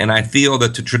see and I feel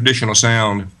that the traditional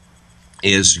sound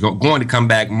is going to come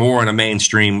back more in a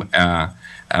mainstream,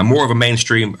 more of a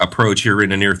mainstream approach here in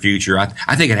the near future.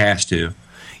 I think it has to.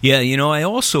 Yeah, I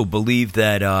also believe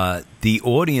that the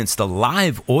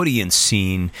live audience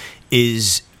scene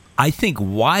is, I think,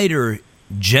 wider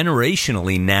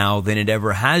generationally now than it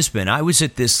ever has been. I was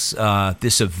at this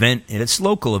event, and it's a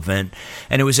local event,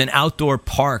 and it was an outdoor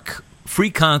park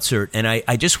free concert, and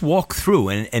I just walked through,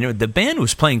 and the band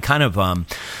was playing kind of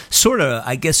sort of,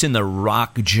 I guess, in the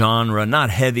rock genre, not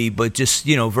heavy, but just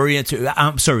very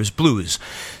I'm sorry, it was blues.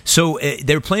 So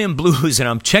they're playing blues, and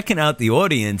I'm checking out the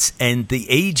audience, and the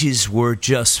ages were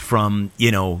just from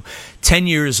 10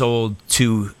 years old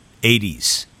to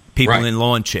 80s. People right. in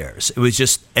lawn chairs. It was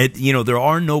just, there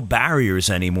are no barriers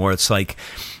anymore. It's like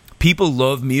people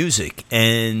love music,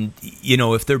 and,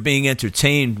 if they're being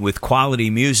entertained with quality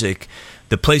music,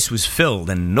 the place was filled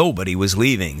and nobody was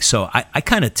leaving. So I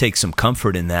kind of take some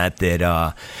comfort in that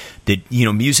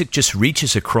music just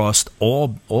reaches across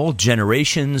all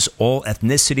generations, all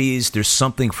ethnicities. There's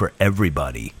something for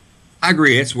everybody. I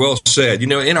agree. It's well said.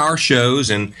 In our shows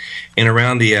and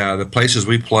around the places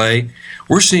we play,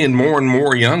 we're seeing more and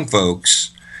more young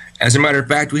folks. As a matter of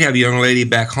fact, we have a young lady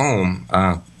back home.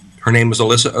 Her name is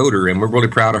Alyssa Oder, and we're really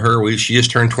proud of her. She just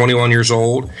turned 21 years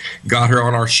old. Got her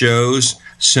on our shows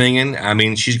singing. I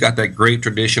mean, she's got that great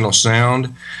traditional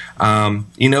sound.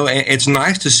 It's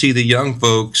nice to see the young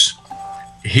folks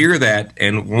hear that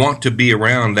and want to be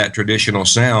around that traditional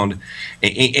sound.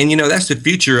 And that's the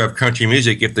future of country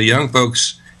music. If the young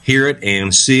folks hear it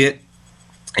and see it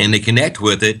and they connect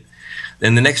with it,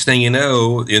 then the next thing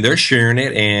they're sharing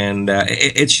it, and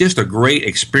it's just a great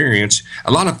experience.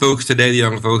 A lot of folks today, the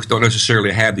young folks, don't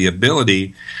necessarily have the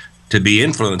ability to be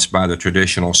influenced by the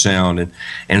traditional sound,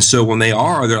 and so when they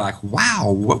are, they're like,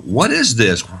 "Wow, what is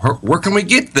this? Where can we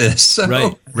get this?" So,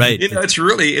 right. It's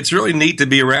really neat to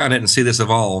be around it and see this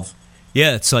evolve.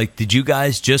 Yeah, it's like, did you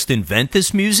guys just invent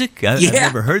this music? I've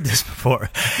never heard this before.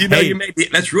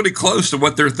 That's really close to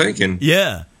what they're thinking.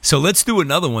 Yeah. So let's do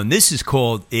another one. This is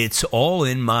called "It's All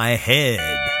in My Head,"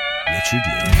 Richard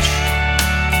Lynch.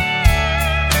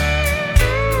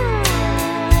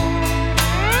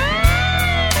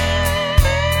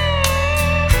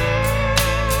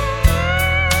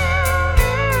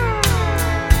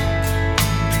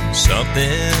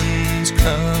 Something's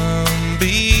come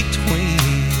between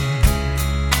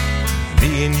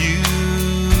me and you.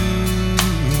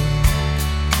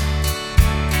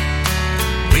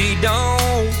 We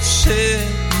don't sit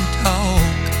and talk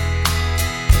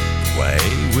the way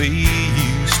we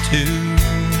used to.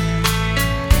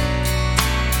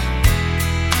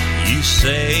 You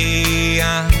say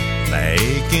I'm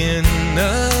making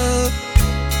up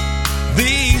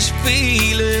these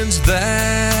feelings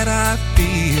that I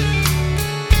feel.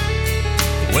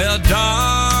 Well,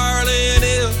 darling,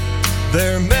 if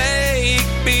they're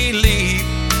make-believe,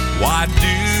 why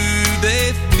do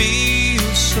they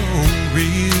feel so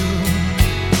real?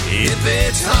 If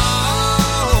it's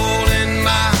all in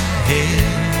my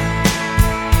head,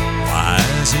 why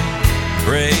is it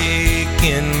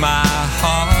breaking my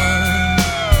heart?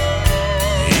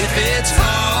 If it's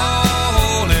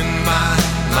all in my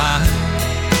mind,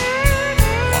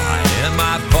 why am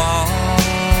I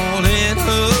falling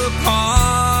apart?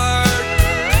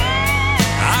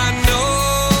 I know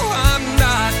I'm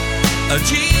not a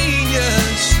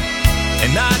genius,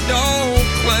 and I don't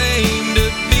claim to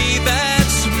be that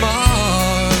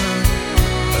smart,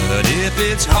 but if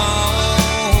it's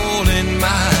all in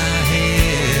my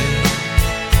head,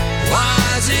 why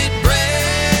is it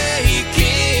breaking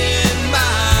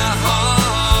my heart?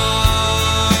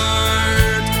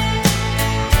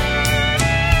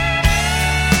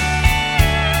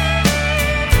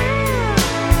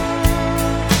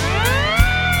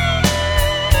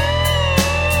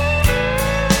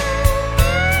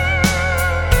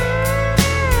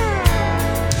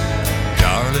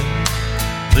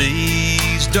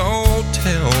 please don't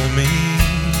tell me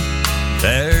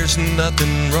there's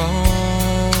nothing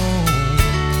wrong,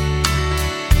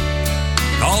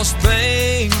 'cause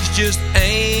things just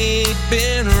ain't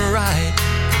been right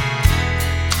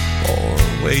for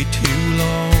way too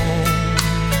long.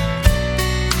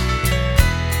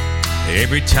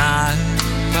 Every time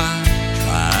I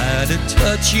try to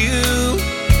touch you,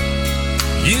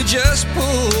 you just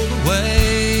pulled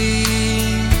away.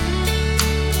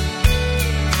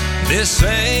 This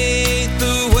ain't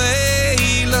the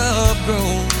way love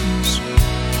goes,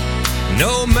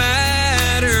 no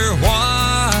matter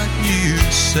what you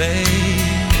say.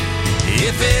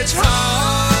 If it's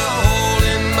all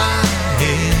in my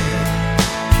head,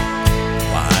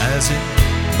 why is it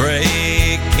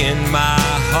breaking my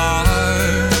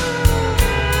heart?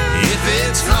 If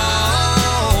it's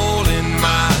all in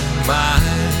my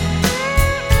mind,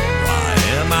 why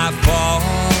am I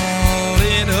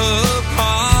falling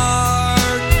apart?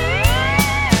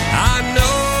 I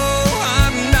know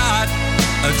I'm not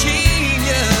a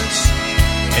genius,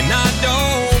 and I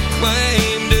don't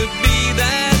claim to be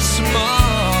that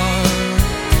smart,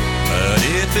 but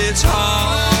if it's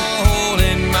all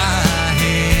in my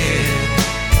head,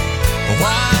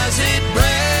 why is it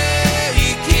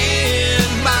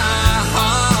breaking my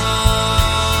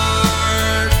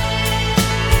heart?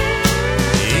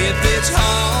 If it's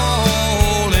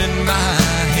all in my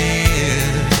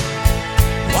head,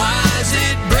 why is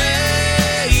it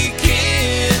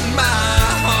breaking my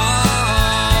heart?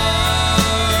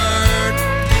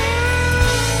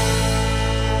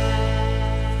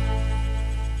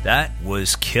 That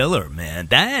was killer, man.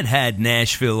 That had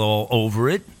Nashville all over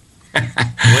it.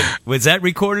 Was that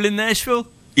recorded in Nashville?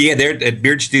 Yeah, they're at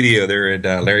Beard Studio. They're at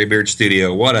Larry Beard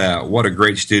Studio. What a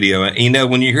great studio. And, you know,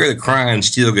 when you hear the crying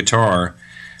steel guitar,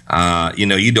 you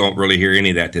know, you don't really hear any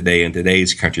of that today in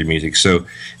today's country music. So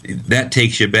that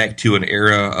takes you back to an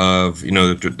era of, you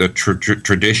know, the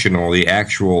traditional, the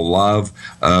actual love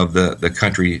of the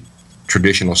country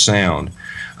traditional sound.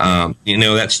 You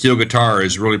know, that steel guitar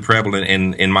is really prevalent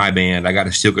in my band. I got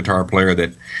a steel guitar player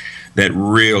that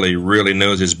really, really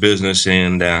knows his business.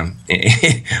 And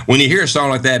when you hear a song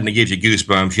like that and it gives you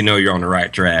goosebumps, you know you're on the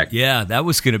right track. Yeah, that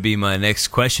was going to be my next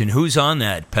question. Who's on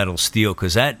that pedal steel?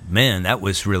 Because that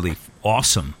was really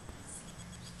awesome.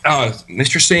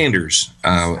 Mr. Sanders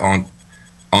on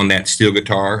that steel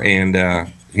guitar, and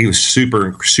he was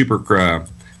super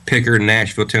picker in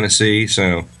Nashville, Tennessee.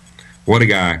 So what a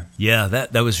guy. Yeah,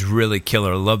 that was really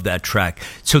killer. I love that track.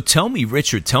 So tell me,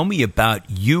 Richard, about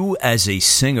you as a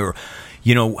singer.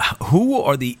 You know, who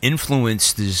are the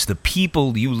influences, the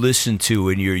people you listened to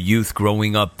in your youth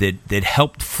growing up that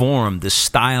helped form the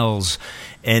styles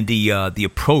and the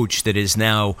approach that is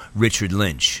now Richard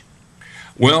Lynch?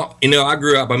 Well, you know, I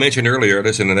grew up, I mentioned earlier,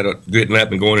 listening to that, getting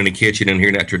up and going in the kitchen and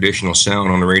hearing that traditional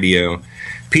sound on the radio.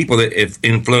 People that have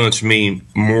influenced me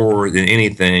more than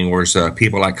anything was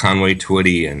people like Conway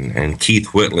Twitty and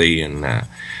Keith Whitley and a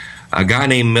guy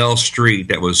named Mel Street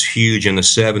that was huge in the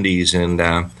 70s. And,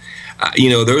 you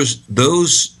know,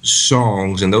 those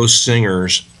songs and those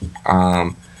singers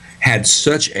had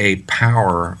such a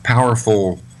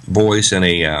powerful voice and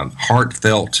a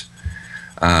heartfelt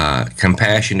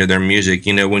compassion to their music.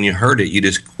 You know, when you heard it, you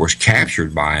just was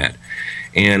captured by it.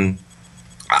 And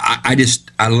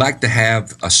I like to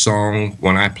have a song,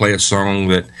 when I play a song,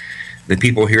 that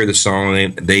people hear the song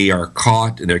and they are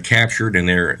caught and they're captured and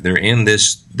they're in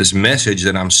this message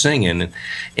that I'm singing. And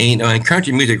you know, and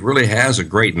country music really has a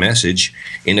great message.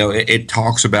 You know, it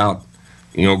talks about,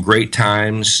 you know, great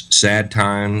times, sad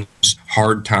times,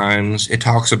 hard times. It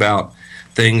talks about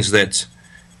things that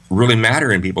really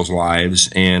matter in people's lives.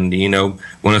 And, you know,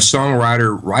 when a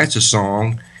songwriter writes a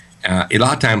song, a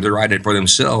lot of times they write it for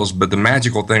themselves, but the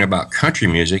magical thing about country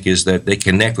music is that they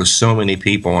connect with so many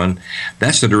people, and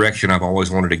that's the direction I've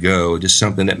always wanted to go, just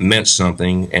something that meant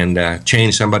something and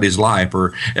changed somebody's life,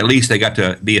 or at least they got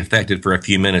to be affected for a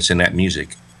few minutes in that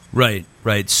music. Right.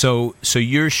 So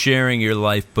you're sharing your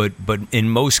life, but in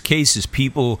most cases,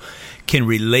 people can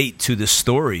relate to the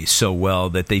story so well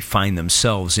that they find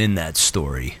themselves in that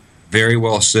story. Very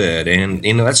well said. And,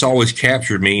 you know, that's always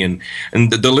captured me. And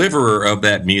the deliverer of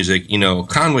that music, you know,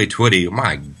 Conway Twitty,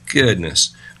 my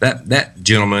goodness, that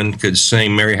gentleman could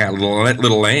sing Mary Had a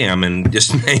Little Lamb and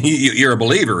just, you're a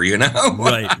believer, you know?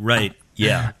 Right.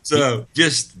 Yeah. So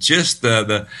just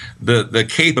the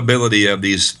capability of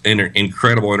these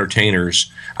incredible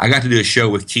entertainers. I got to do a show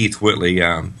with Keith Whitley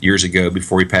years ago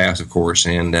before he passed, of course.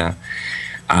 And,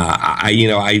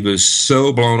 I was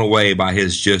so blown away by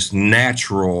his just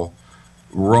natural,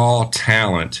 raw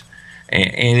talent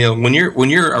And when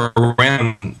you're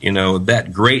around, that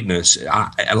greatness,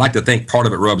 I like to think part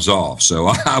of it rubs off. So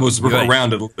I was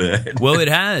around it a little bit. Well, it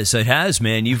has,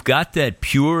 man. You've got that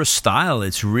pure style.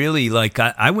 It's really like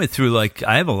I went through. Like,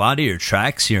 I have a lot of your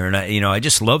tracks here, and I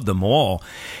just love them all.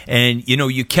 And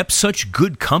you kept such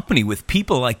good company with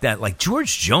people like that, like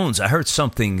George Jones. I heard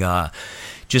something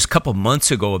just a couple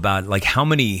months ago about like how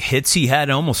many hits he had.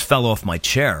 I almost fell off my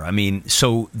chair. I mean,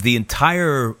 so the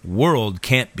entire world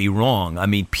can't be wrong. I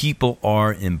mean, people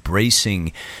are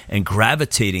embracing and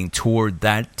gravitating toward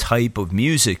that type of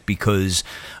music because,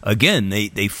 again,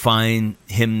 they find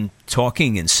him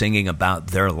talking and singing about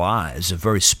their lives a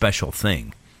very special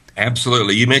thing.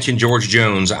 Absolutely. You mentioned George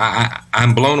Jones.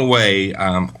 I'm blown away.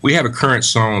 We have a current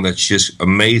song that's just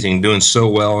amazing, doing so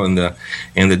well in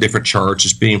the different charts.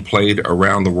 It's being played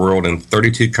around the world in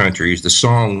 32 countries. The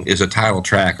song is a title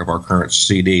track of our current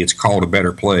CD. It's called A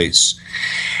Better Place.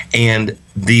 And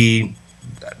the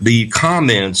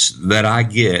comments that I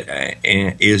get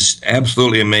is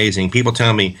absolutely amazing. People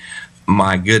tell me,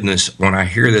 my goodness, when I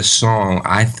hear this song,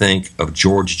 I think of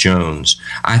George Jones.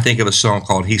 I think of a song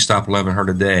called He Stopped Loving Her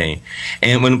Today.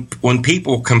 And when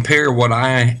people compare what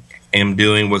I am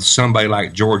doing with somebody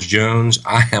like George Jones,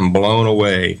 I am blown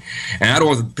away. And I don't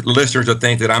want the listeners to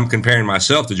think that I'm comparing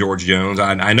myself to George Jones.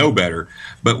 I know better.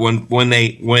 But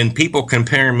when people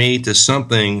compare me to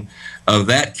something of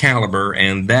that caliber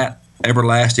and that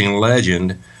everlasting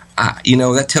legend,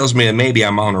 that tells me that maybe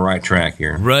I'm on the right track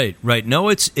here. Right. No,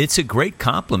 it's a great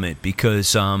compliment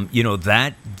because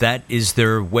that is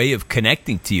their way of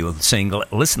connecting to you, saying,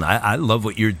 "Listen, I love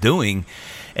what you're doing,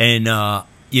 and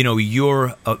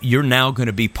you're now going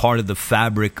to be part of the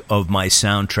fabric of my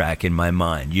soundtrack in my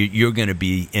mind. You're going to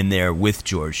be in there with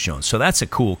George Jones." So that's a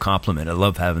cool compliment. I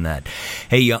love having that.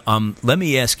 Hey, let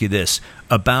me ask you this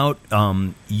about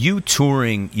you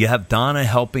touring. You have Donna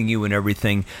helping you and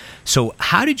everything. So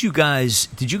how did you guys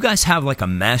have like a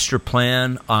master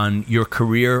plan on your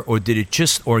career, or did it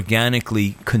just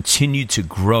organically continue to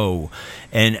grow?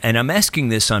 And I'm asking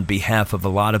this on behalf of a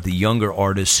lot of the younger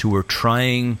artists who are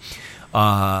trying,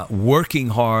 working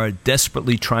hard,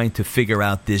 desperately trying to figure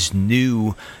out this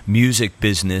new music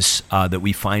business that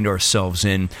we find ourselves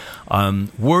in.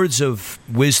 Words of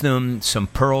wisdom, some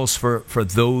pearls for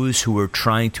those who are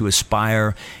trying to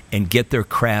aspire and get their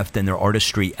craft and their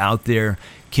artistry out there.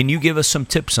 Can you give us some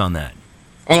tips on that?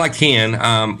 Well, I can.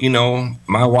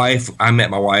 My wife, I met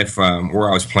my wife where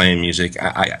I was playing music.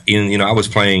 I was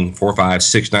playing 4, 5,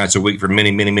 6 nights a week for many,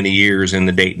 many, many years in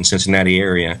the Dayton, Cincinnati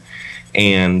area.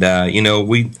 And, I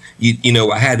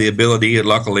had the ability,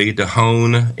 luckily, to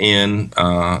hone in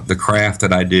the craft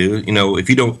that I do. If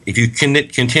you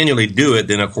continually do it,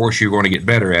 then, of course, you're going to get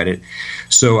better at it.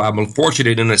 So I'm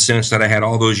fortunate in the sense that I had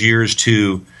all those years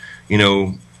to,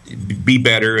 be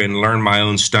better and learn my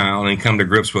own style and come to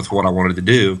grips with what I wanted to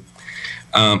do.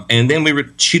 And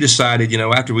then she decided,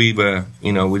 after we've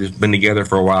just been together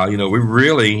for a while, we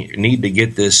really need to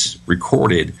get this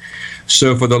recorded.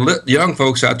 So for the young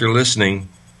folks out there listening,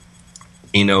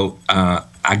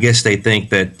 I guess they think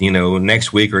that,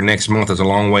 next week or next month is a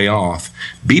long way off.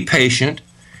 Be patient,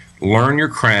 learn your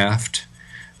craft,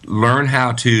 learn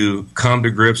how to come to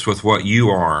grips with what you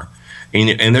are.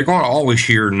 And they're going to always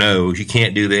hear no's. You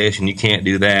can't do this and you can't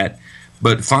do that.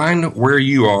 But find where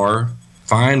you are,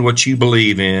 find what you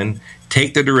believe in,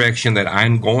 take the direction that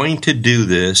I'm going to do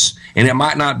this. And it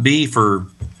might not be for,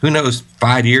 who knows,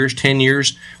 5 years, 10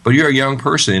 years, but you're a young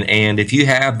person. And if you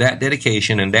have that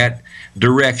dedication and that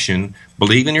direction,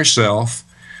 believe in yourself,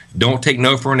 don't take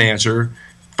no for an answer,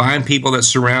 find people that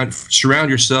surround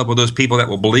yourself with those people that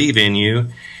will believe in you,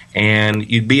 and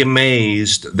you'd be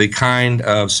amazed the kind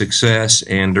of success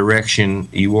and direction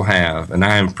you will have. And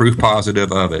I am proof positive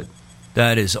of it.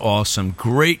 That is awesome.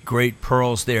 Great, great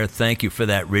pearls there. Thank you for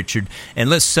that, Richard. And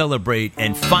let's celebrate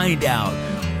and find out,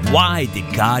 why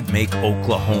did God make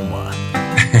Oklahoma?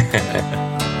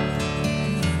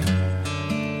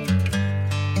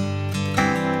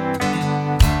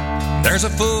 There's a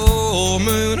full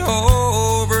moon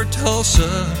over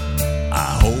Tulsa.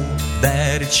 I hope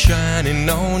that it's shining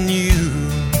on you.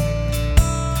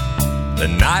 The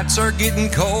nights are getting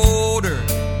colder.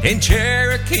 In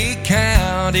Cherokee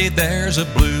County, there's a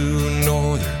blue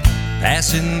northern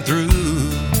passing through.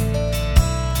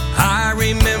 I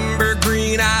remember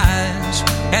green eyes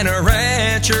and a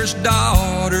rancher's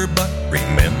daughter, but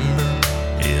remember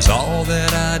is all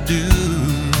that I do.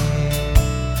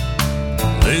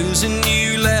 Losing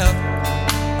you left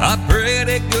a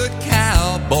pretty good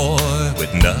cowboy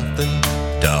with nothing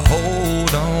to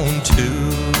hold on to.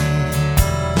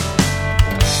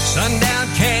 Sundown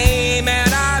came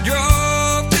and I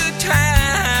drove to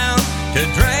town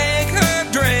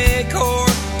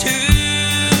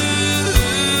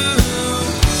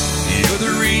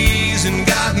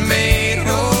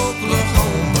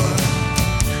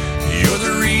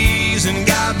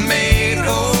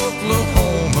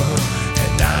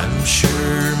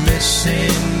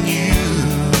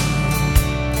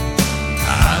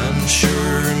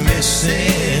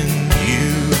missing you.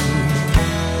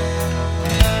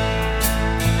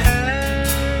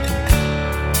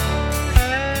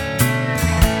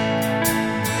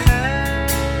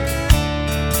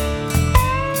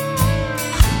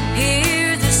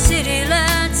 Hear the city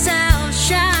lights out,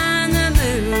 shine the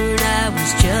moon. I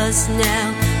was just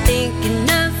now thinking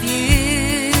of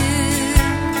you.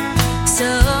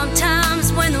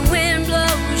 Sometimes when the wind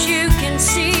blows, you can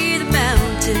see the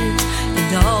mountains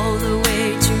and all the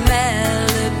way to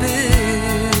Malibu.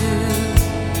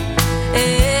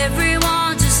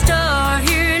 Everyone's a star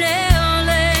here in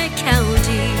LA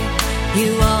County.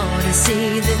 You ought to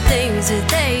see the things that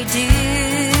they do.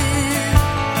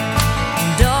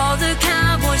 And all the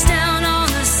cowboys down on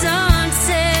the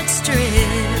Sunset Strip,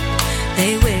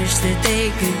 they wish that they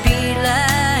could be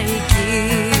like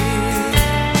you.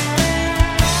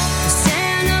 The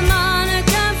Santa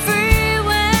Monica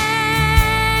Freeway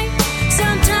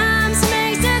sometimes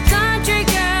makes a country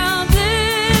girl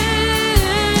blue.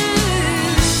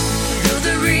 You're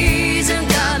the reason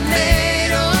God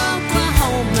made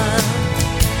Oklahoma.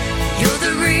 You're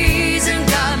the reason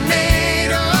God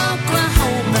made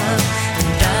Oklahoma.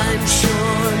 And I'm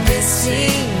sure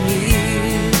missing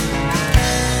you.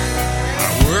 I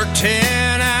worked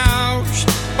 10 hours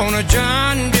on a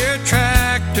John Deere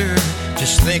tractor,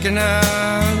 just thinking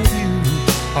of you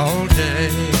all day.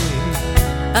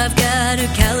 I've got a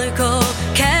calico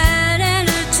cat and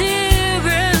a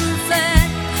two-room flat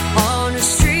on a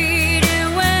street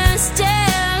in West LA.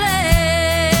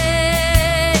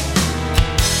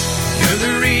 You're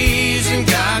the reason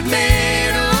God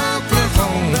made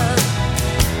Oklahoma.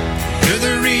 You're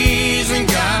the reason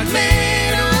God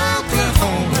made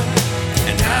Oklahoma.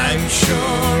 And I'm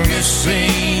sure missing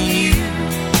you.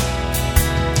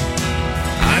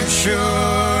 I'm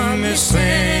sure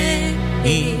missing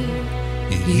you.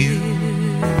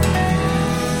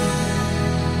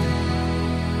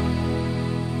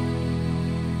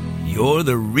 You're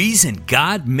the reason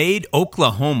God made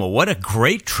Oklahoma. What a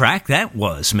great track that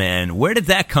was, man. Where did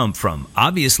that come from?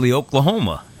 Obviously,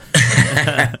 Oklahoma.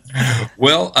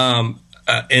 Well,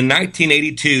 in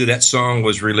 1982, that song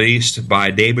was released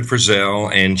by David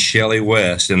Frizzell and Shelley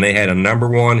West, and they had a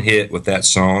 #1 hit with that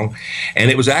song,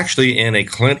 and it was actually in a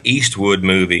Clint Eastwood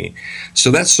movie.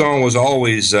 So that song was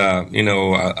always, a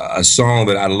song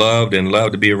that I loved and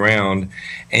loved to be around.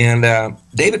 And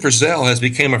David Frizzell has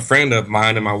become a friend of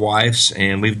mine and my wife's,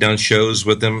 and we've done shows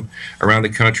with him around the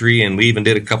country, and we even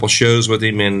did a couple shows with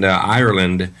him in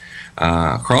Ireland,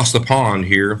 across the pond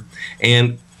here.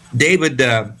 And David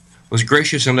was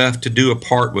gracious enough to do a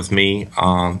part with me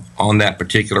on that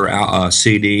particular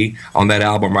CD, on that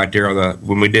album right there.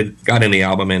 When we got in the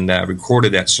album and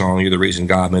recorded that song, "You're the Reason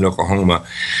God Made Oklahoma."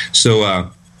 So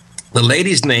the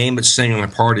lady's name that's singing the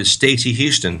part is Stacey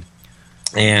Houston.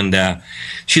 And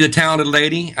she's a talented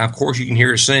lady. Of course, you can hear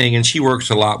her sing, and she works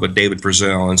a lot with David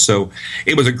Frizzell. And so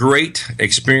it was a great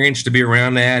experience to be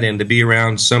around that and to be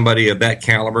around somebody of that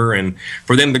caliber. And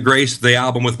for them to grace the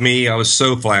album with me, I was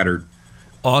so flattered.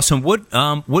 Awesome.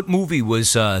 What movie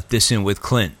was this in with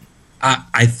Clint?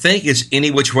 I think it's Any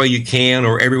Which Way You Can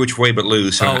or Every Which Way But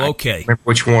Loose. Oh, okay. I don't remember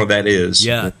which one that is.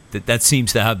 Yeah, that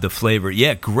seems to have the flavor.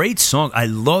 Yeah, great song. I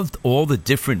loved all the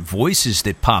different voices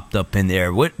that popped up in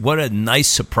there. What a nice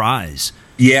surprise.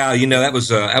 Yeah, that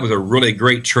was a really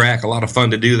great track. A lot of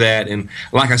fun to do that, and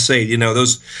like I say,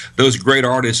 those great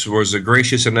artists was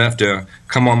gracious enough to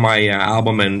come on my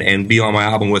album and be on my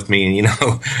album with me, and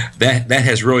that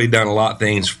has really done a lot of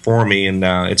things for me, and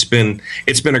it's been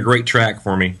a great track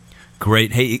for me.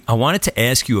 Great. Hey, I wanted to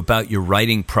ask you about your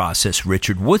writing process,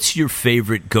 Richard. What's your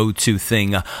favorite go-to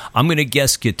thing? I'm going to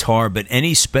guess guitar, but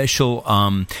any special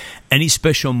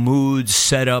moods,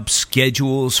 setups,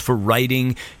 schedules for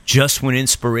writing? Just when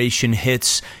inspiration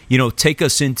hits, take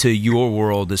us into your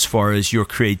world as far as your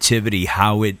creativity,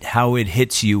 how it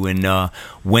hits you, and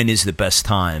when is the best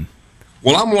time?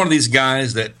 Well, I'm one of these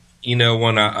guys that,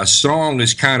 when a song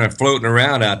is kind of floating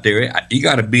around out there, you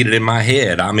got to beat it in my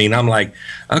head. I mean, I'm like,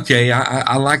 okay,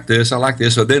 I like this, I like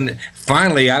this. So then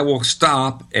finally I will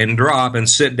stop and drop and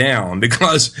sit down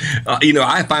because,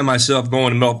 I find myself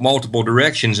going in multiple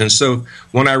directions. And so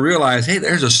when I realize, hey,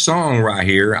 there's a song right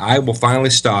here, I will finally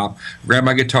stop, grab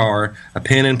my guitar, a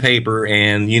pen and paper,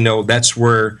 and, that's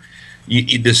where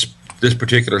this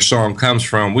particular song comes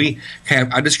from.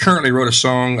 I just currently wrote a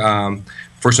song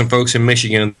for some folks in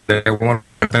Michigan that want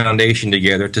a foundation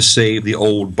together to save the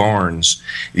old barns,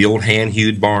 the old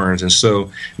hand-hewed barns. And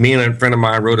so me and a friend of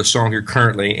mine wrote a song here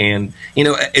currently, and,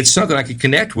 it's something I could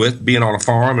connect with, being on a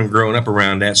farm and growing up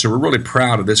around that. So we're really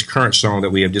proud of this current song that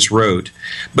we have just wrote.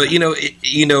 But,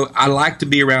 I like to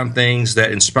be around things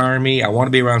that inspire me. I want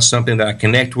to be around something that I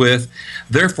connect with.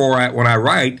 Therefore, when I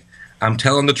write, I'm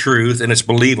telling the truth, and it's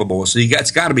believable. So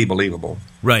it's got to be believable.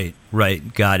 Right,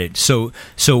 got it. So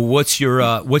what's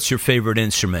your favorite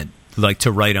instrument? Like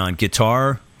to write on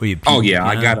guitar? I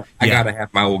gotta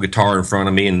have my old guitar in front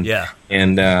of me, and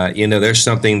there's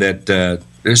something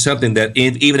that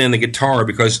even in the guitar,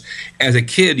 because as a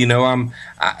kid,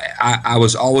 I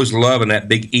was always loving that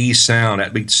big E sound,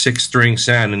 that big 6-string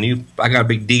sound, and I got a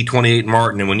big D28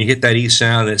 Martin, and when you hit that E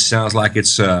sound, it sounds like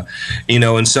it's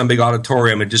in some big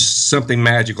auditorium, and just something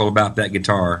magical about that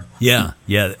guitar. Yeah,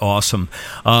 awesome.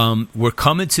 We're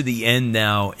coming to the end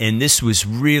now, and this was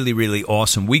really, really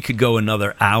awesome. We could go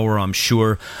another hour, I'm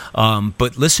sure,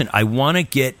 but listen, I want to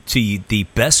get to the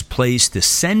best place to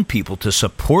send people to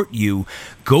support you.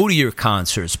 Go to your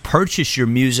concerts, purchase your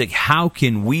music. How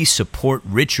can we support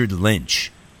Richard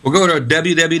Lynch? We'll go to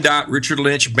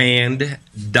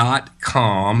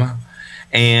www.richardlynchband.com,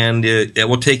 and it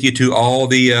will take you to all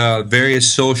the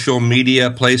various social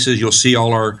media places. You'll see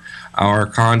all our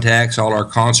contacts, all our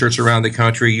concerts around the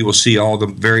country. You will see all the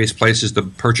various places to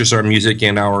purchase our music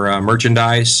and our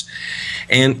merchandise.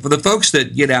 And for the folks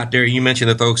that get out there, you mentioned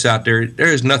the folks out there,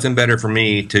 there is nothing better for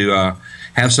me to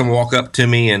have someone walk up to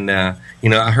me and, I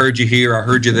heard you here, I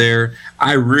heard you there.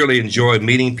 I really enjoy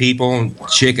meeting people and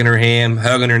shaking her hand,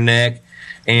 hugging her neck.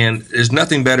 And there's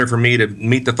nothing better for me to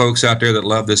meet the folks out there that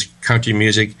love this country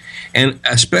music. And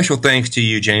a special thanks to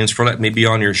you, James, for letting me be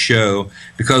on your show,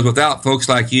 because without folks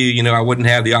like you, I wouldn't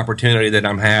have the opportunity that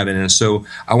I'm having. And so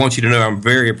I want you to know I'm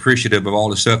very appreciative of all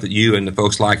the stuff that you and the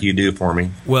folks like you do for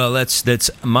me. Well, that's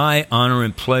my honor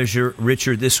and pleasure,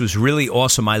 Richard. This was really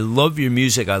awesome. I love your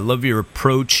music. I love your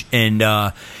approach, and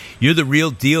you're the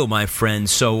real deal, my friend.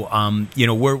 So,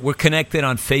 we're connected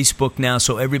on Facebook now.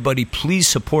 So everybody, please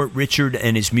support Richard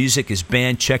and his music, his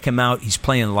band. Check him out. He's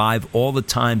playing live all the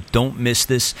time. Don't miss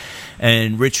this.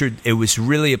 And Richard, it was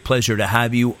really a pleasure to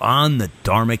have you on the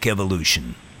Dharmic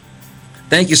Evolution.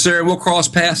 Thank you, sir. We'll cross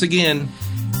paths again.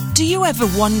 Do you ever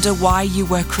wonder why you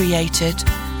were created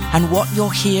and what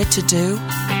you're here to do?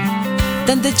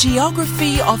 Then the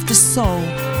Geography of the Soul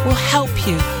will help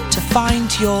you to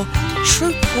find your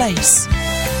true place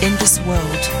in this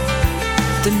world.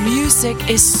 The music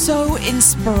is so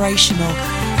inspirational,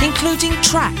 including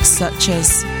tracks such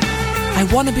as I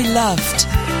Wanna Be Loved,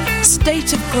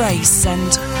 State of Grace,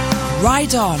 and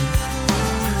Ride On.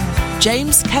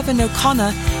 James Kevin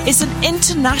O'Connor is an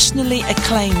internationally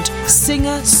acclaimed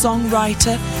singer,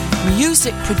 songwriter,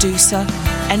 music producer,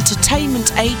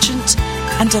 entertainment agent,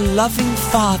 and a loving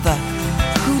father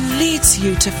who leads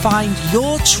you to find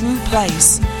your true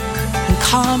place and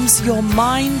calms your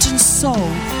mind and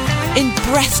soul in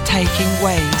breathtaking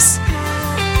ways.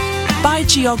 Buy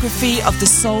Geography of the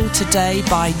Soul today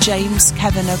by James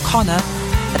Kevin O'Connor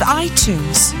at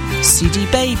iTunes, CD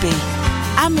Baby,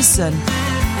 Amazon,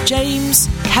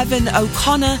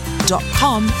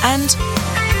 jameskevino'connor.com and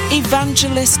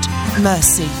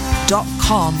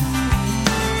evangelistmercy.com.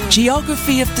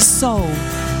 Geography of the Soul,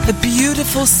 the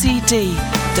beautiful CD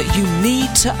that you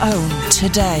need to own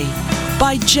today,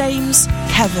 by James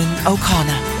Kevin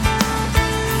O'Connor.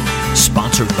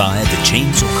 Sponsored by the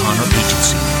James O'Connor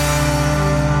Agency.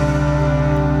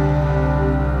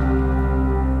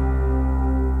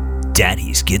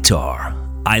 Daddy's Guitar.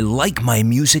 I like my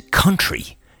music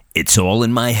country. It's all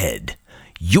in my head.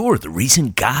 You're the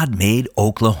reason God made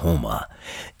Oklahoma.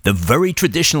 The very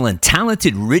traditional and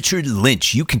talented Richard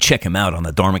Lynch. You can check him out on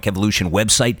the Dharmic Evolution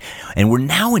website. And we're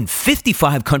now in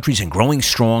 55 countries and growing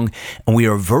strong. And we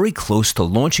are very close to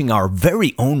launching our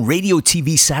very own radio,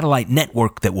 TV, satellite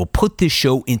network that will put this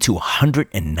show into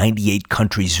 198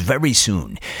 countries very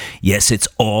soon. Yes, it's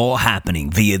all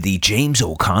happening via the James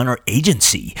O'Connor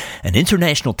Agency, an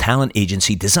international talent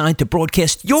agency designed to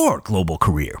broadcast your global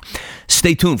career.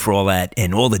 Stay tuned for all that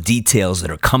and all the details that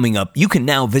are coming up. You can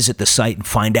now visit the site and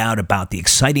find out about the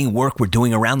exciting work we're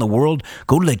doing around the world.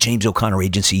 Go to the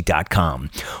JamesO'ConnorAgency.com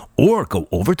or go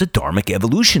over to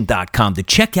DharmicEvolution.com to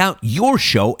check out your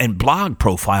show and blog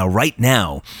profile right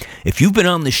now. If you've been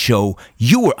on the show,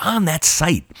 you were on that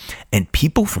site, and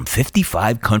people from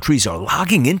 55 countries are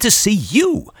logging in to see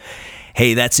you.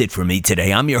 Hey, that's it for me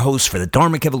today. I'm your host for the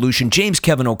Dharmic Evolution, James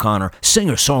Kevin O'Connor,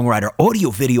 singer, songwriter,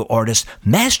 audio-video artist,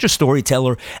 master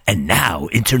storyteller, and now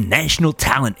international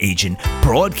talent agent,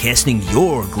 broadcasting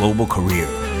your global career.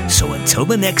 So until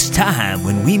the next time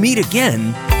when we meet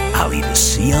again, I'll either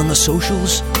see you on the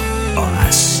socials or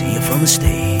I'll see you from the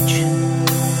stage.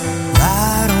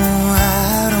 Ride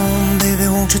on, baby,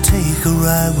 won't you take a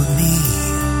ride with me?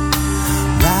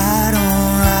 Ride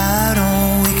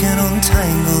on, we can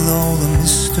untangle all the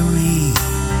mystery.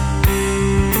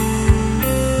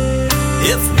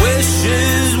 If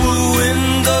wishes were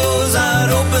windows,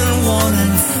 I'd open one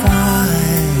and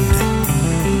find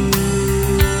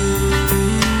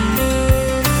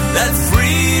that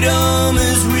freedom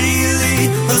is really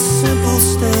a simple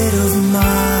state of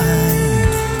mind.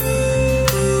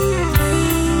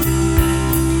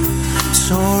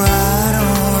 So ride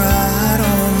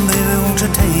on, baby, won't you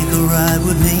take a ride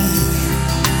with me?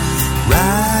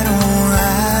 Ride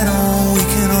on, we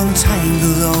can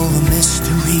untangle all the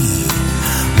mystery.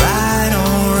 Ride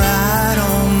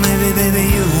on, baby,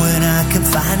 you and I can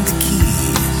find the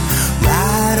key.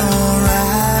 Ride on,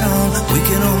 we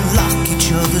can unlock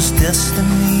each other's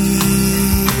destiny.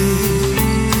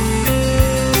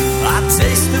 I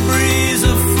taste the breeze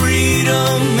of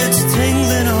freedom, it's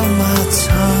tingling on my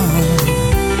tongue.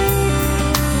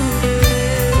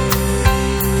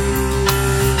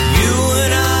 You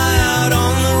and I out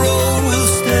on the road will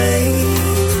stay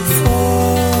forever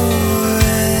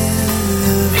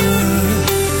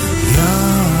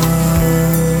young.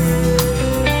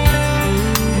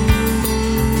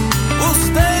 We'll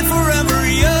stay forever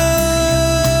young.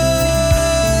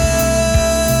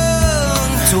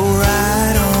 So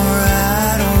ride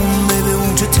on, baby,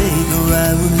 won't you take a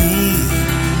ride with me?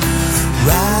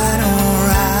 Ride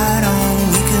on,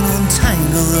 we can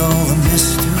untangle all the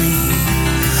mystery.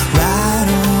 Ride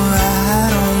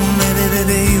on,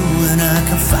 baby, you and I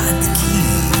can find the key.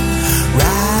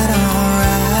 Ride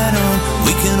on,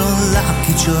 we can unlock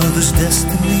each other's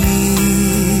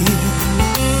destiny.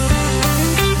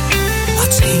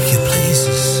 I'll take you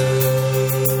places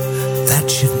that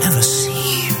you've never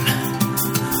seen.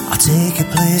 I'll take you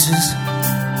places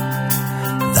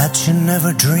that you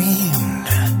never dreamed.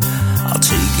 I'll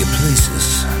take you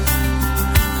places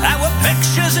that were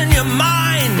pictures in your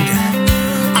mind.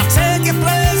 I'll take you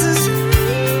places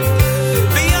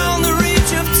beyond the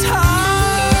reach of time.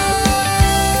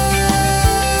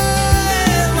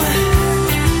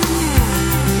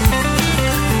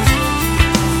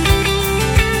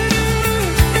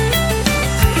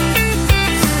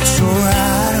 So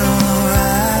ride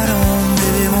on,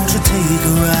 baby, won't you take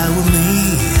a ride with me?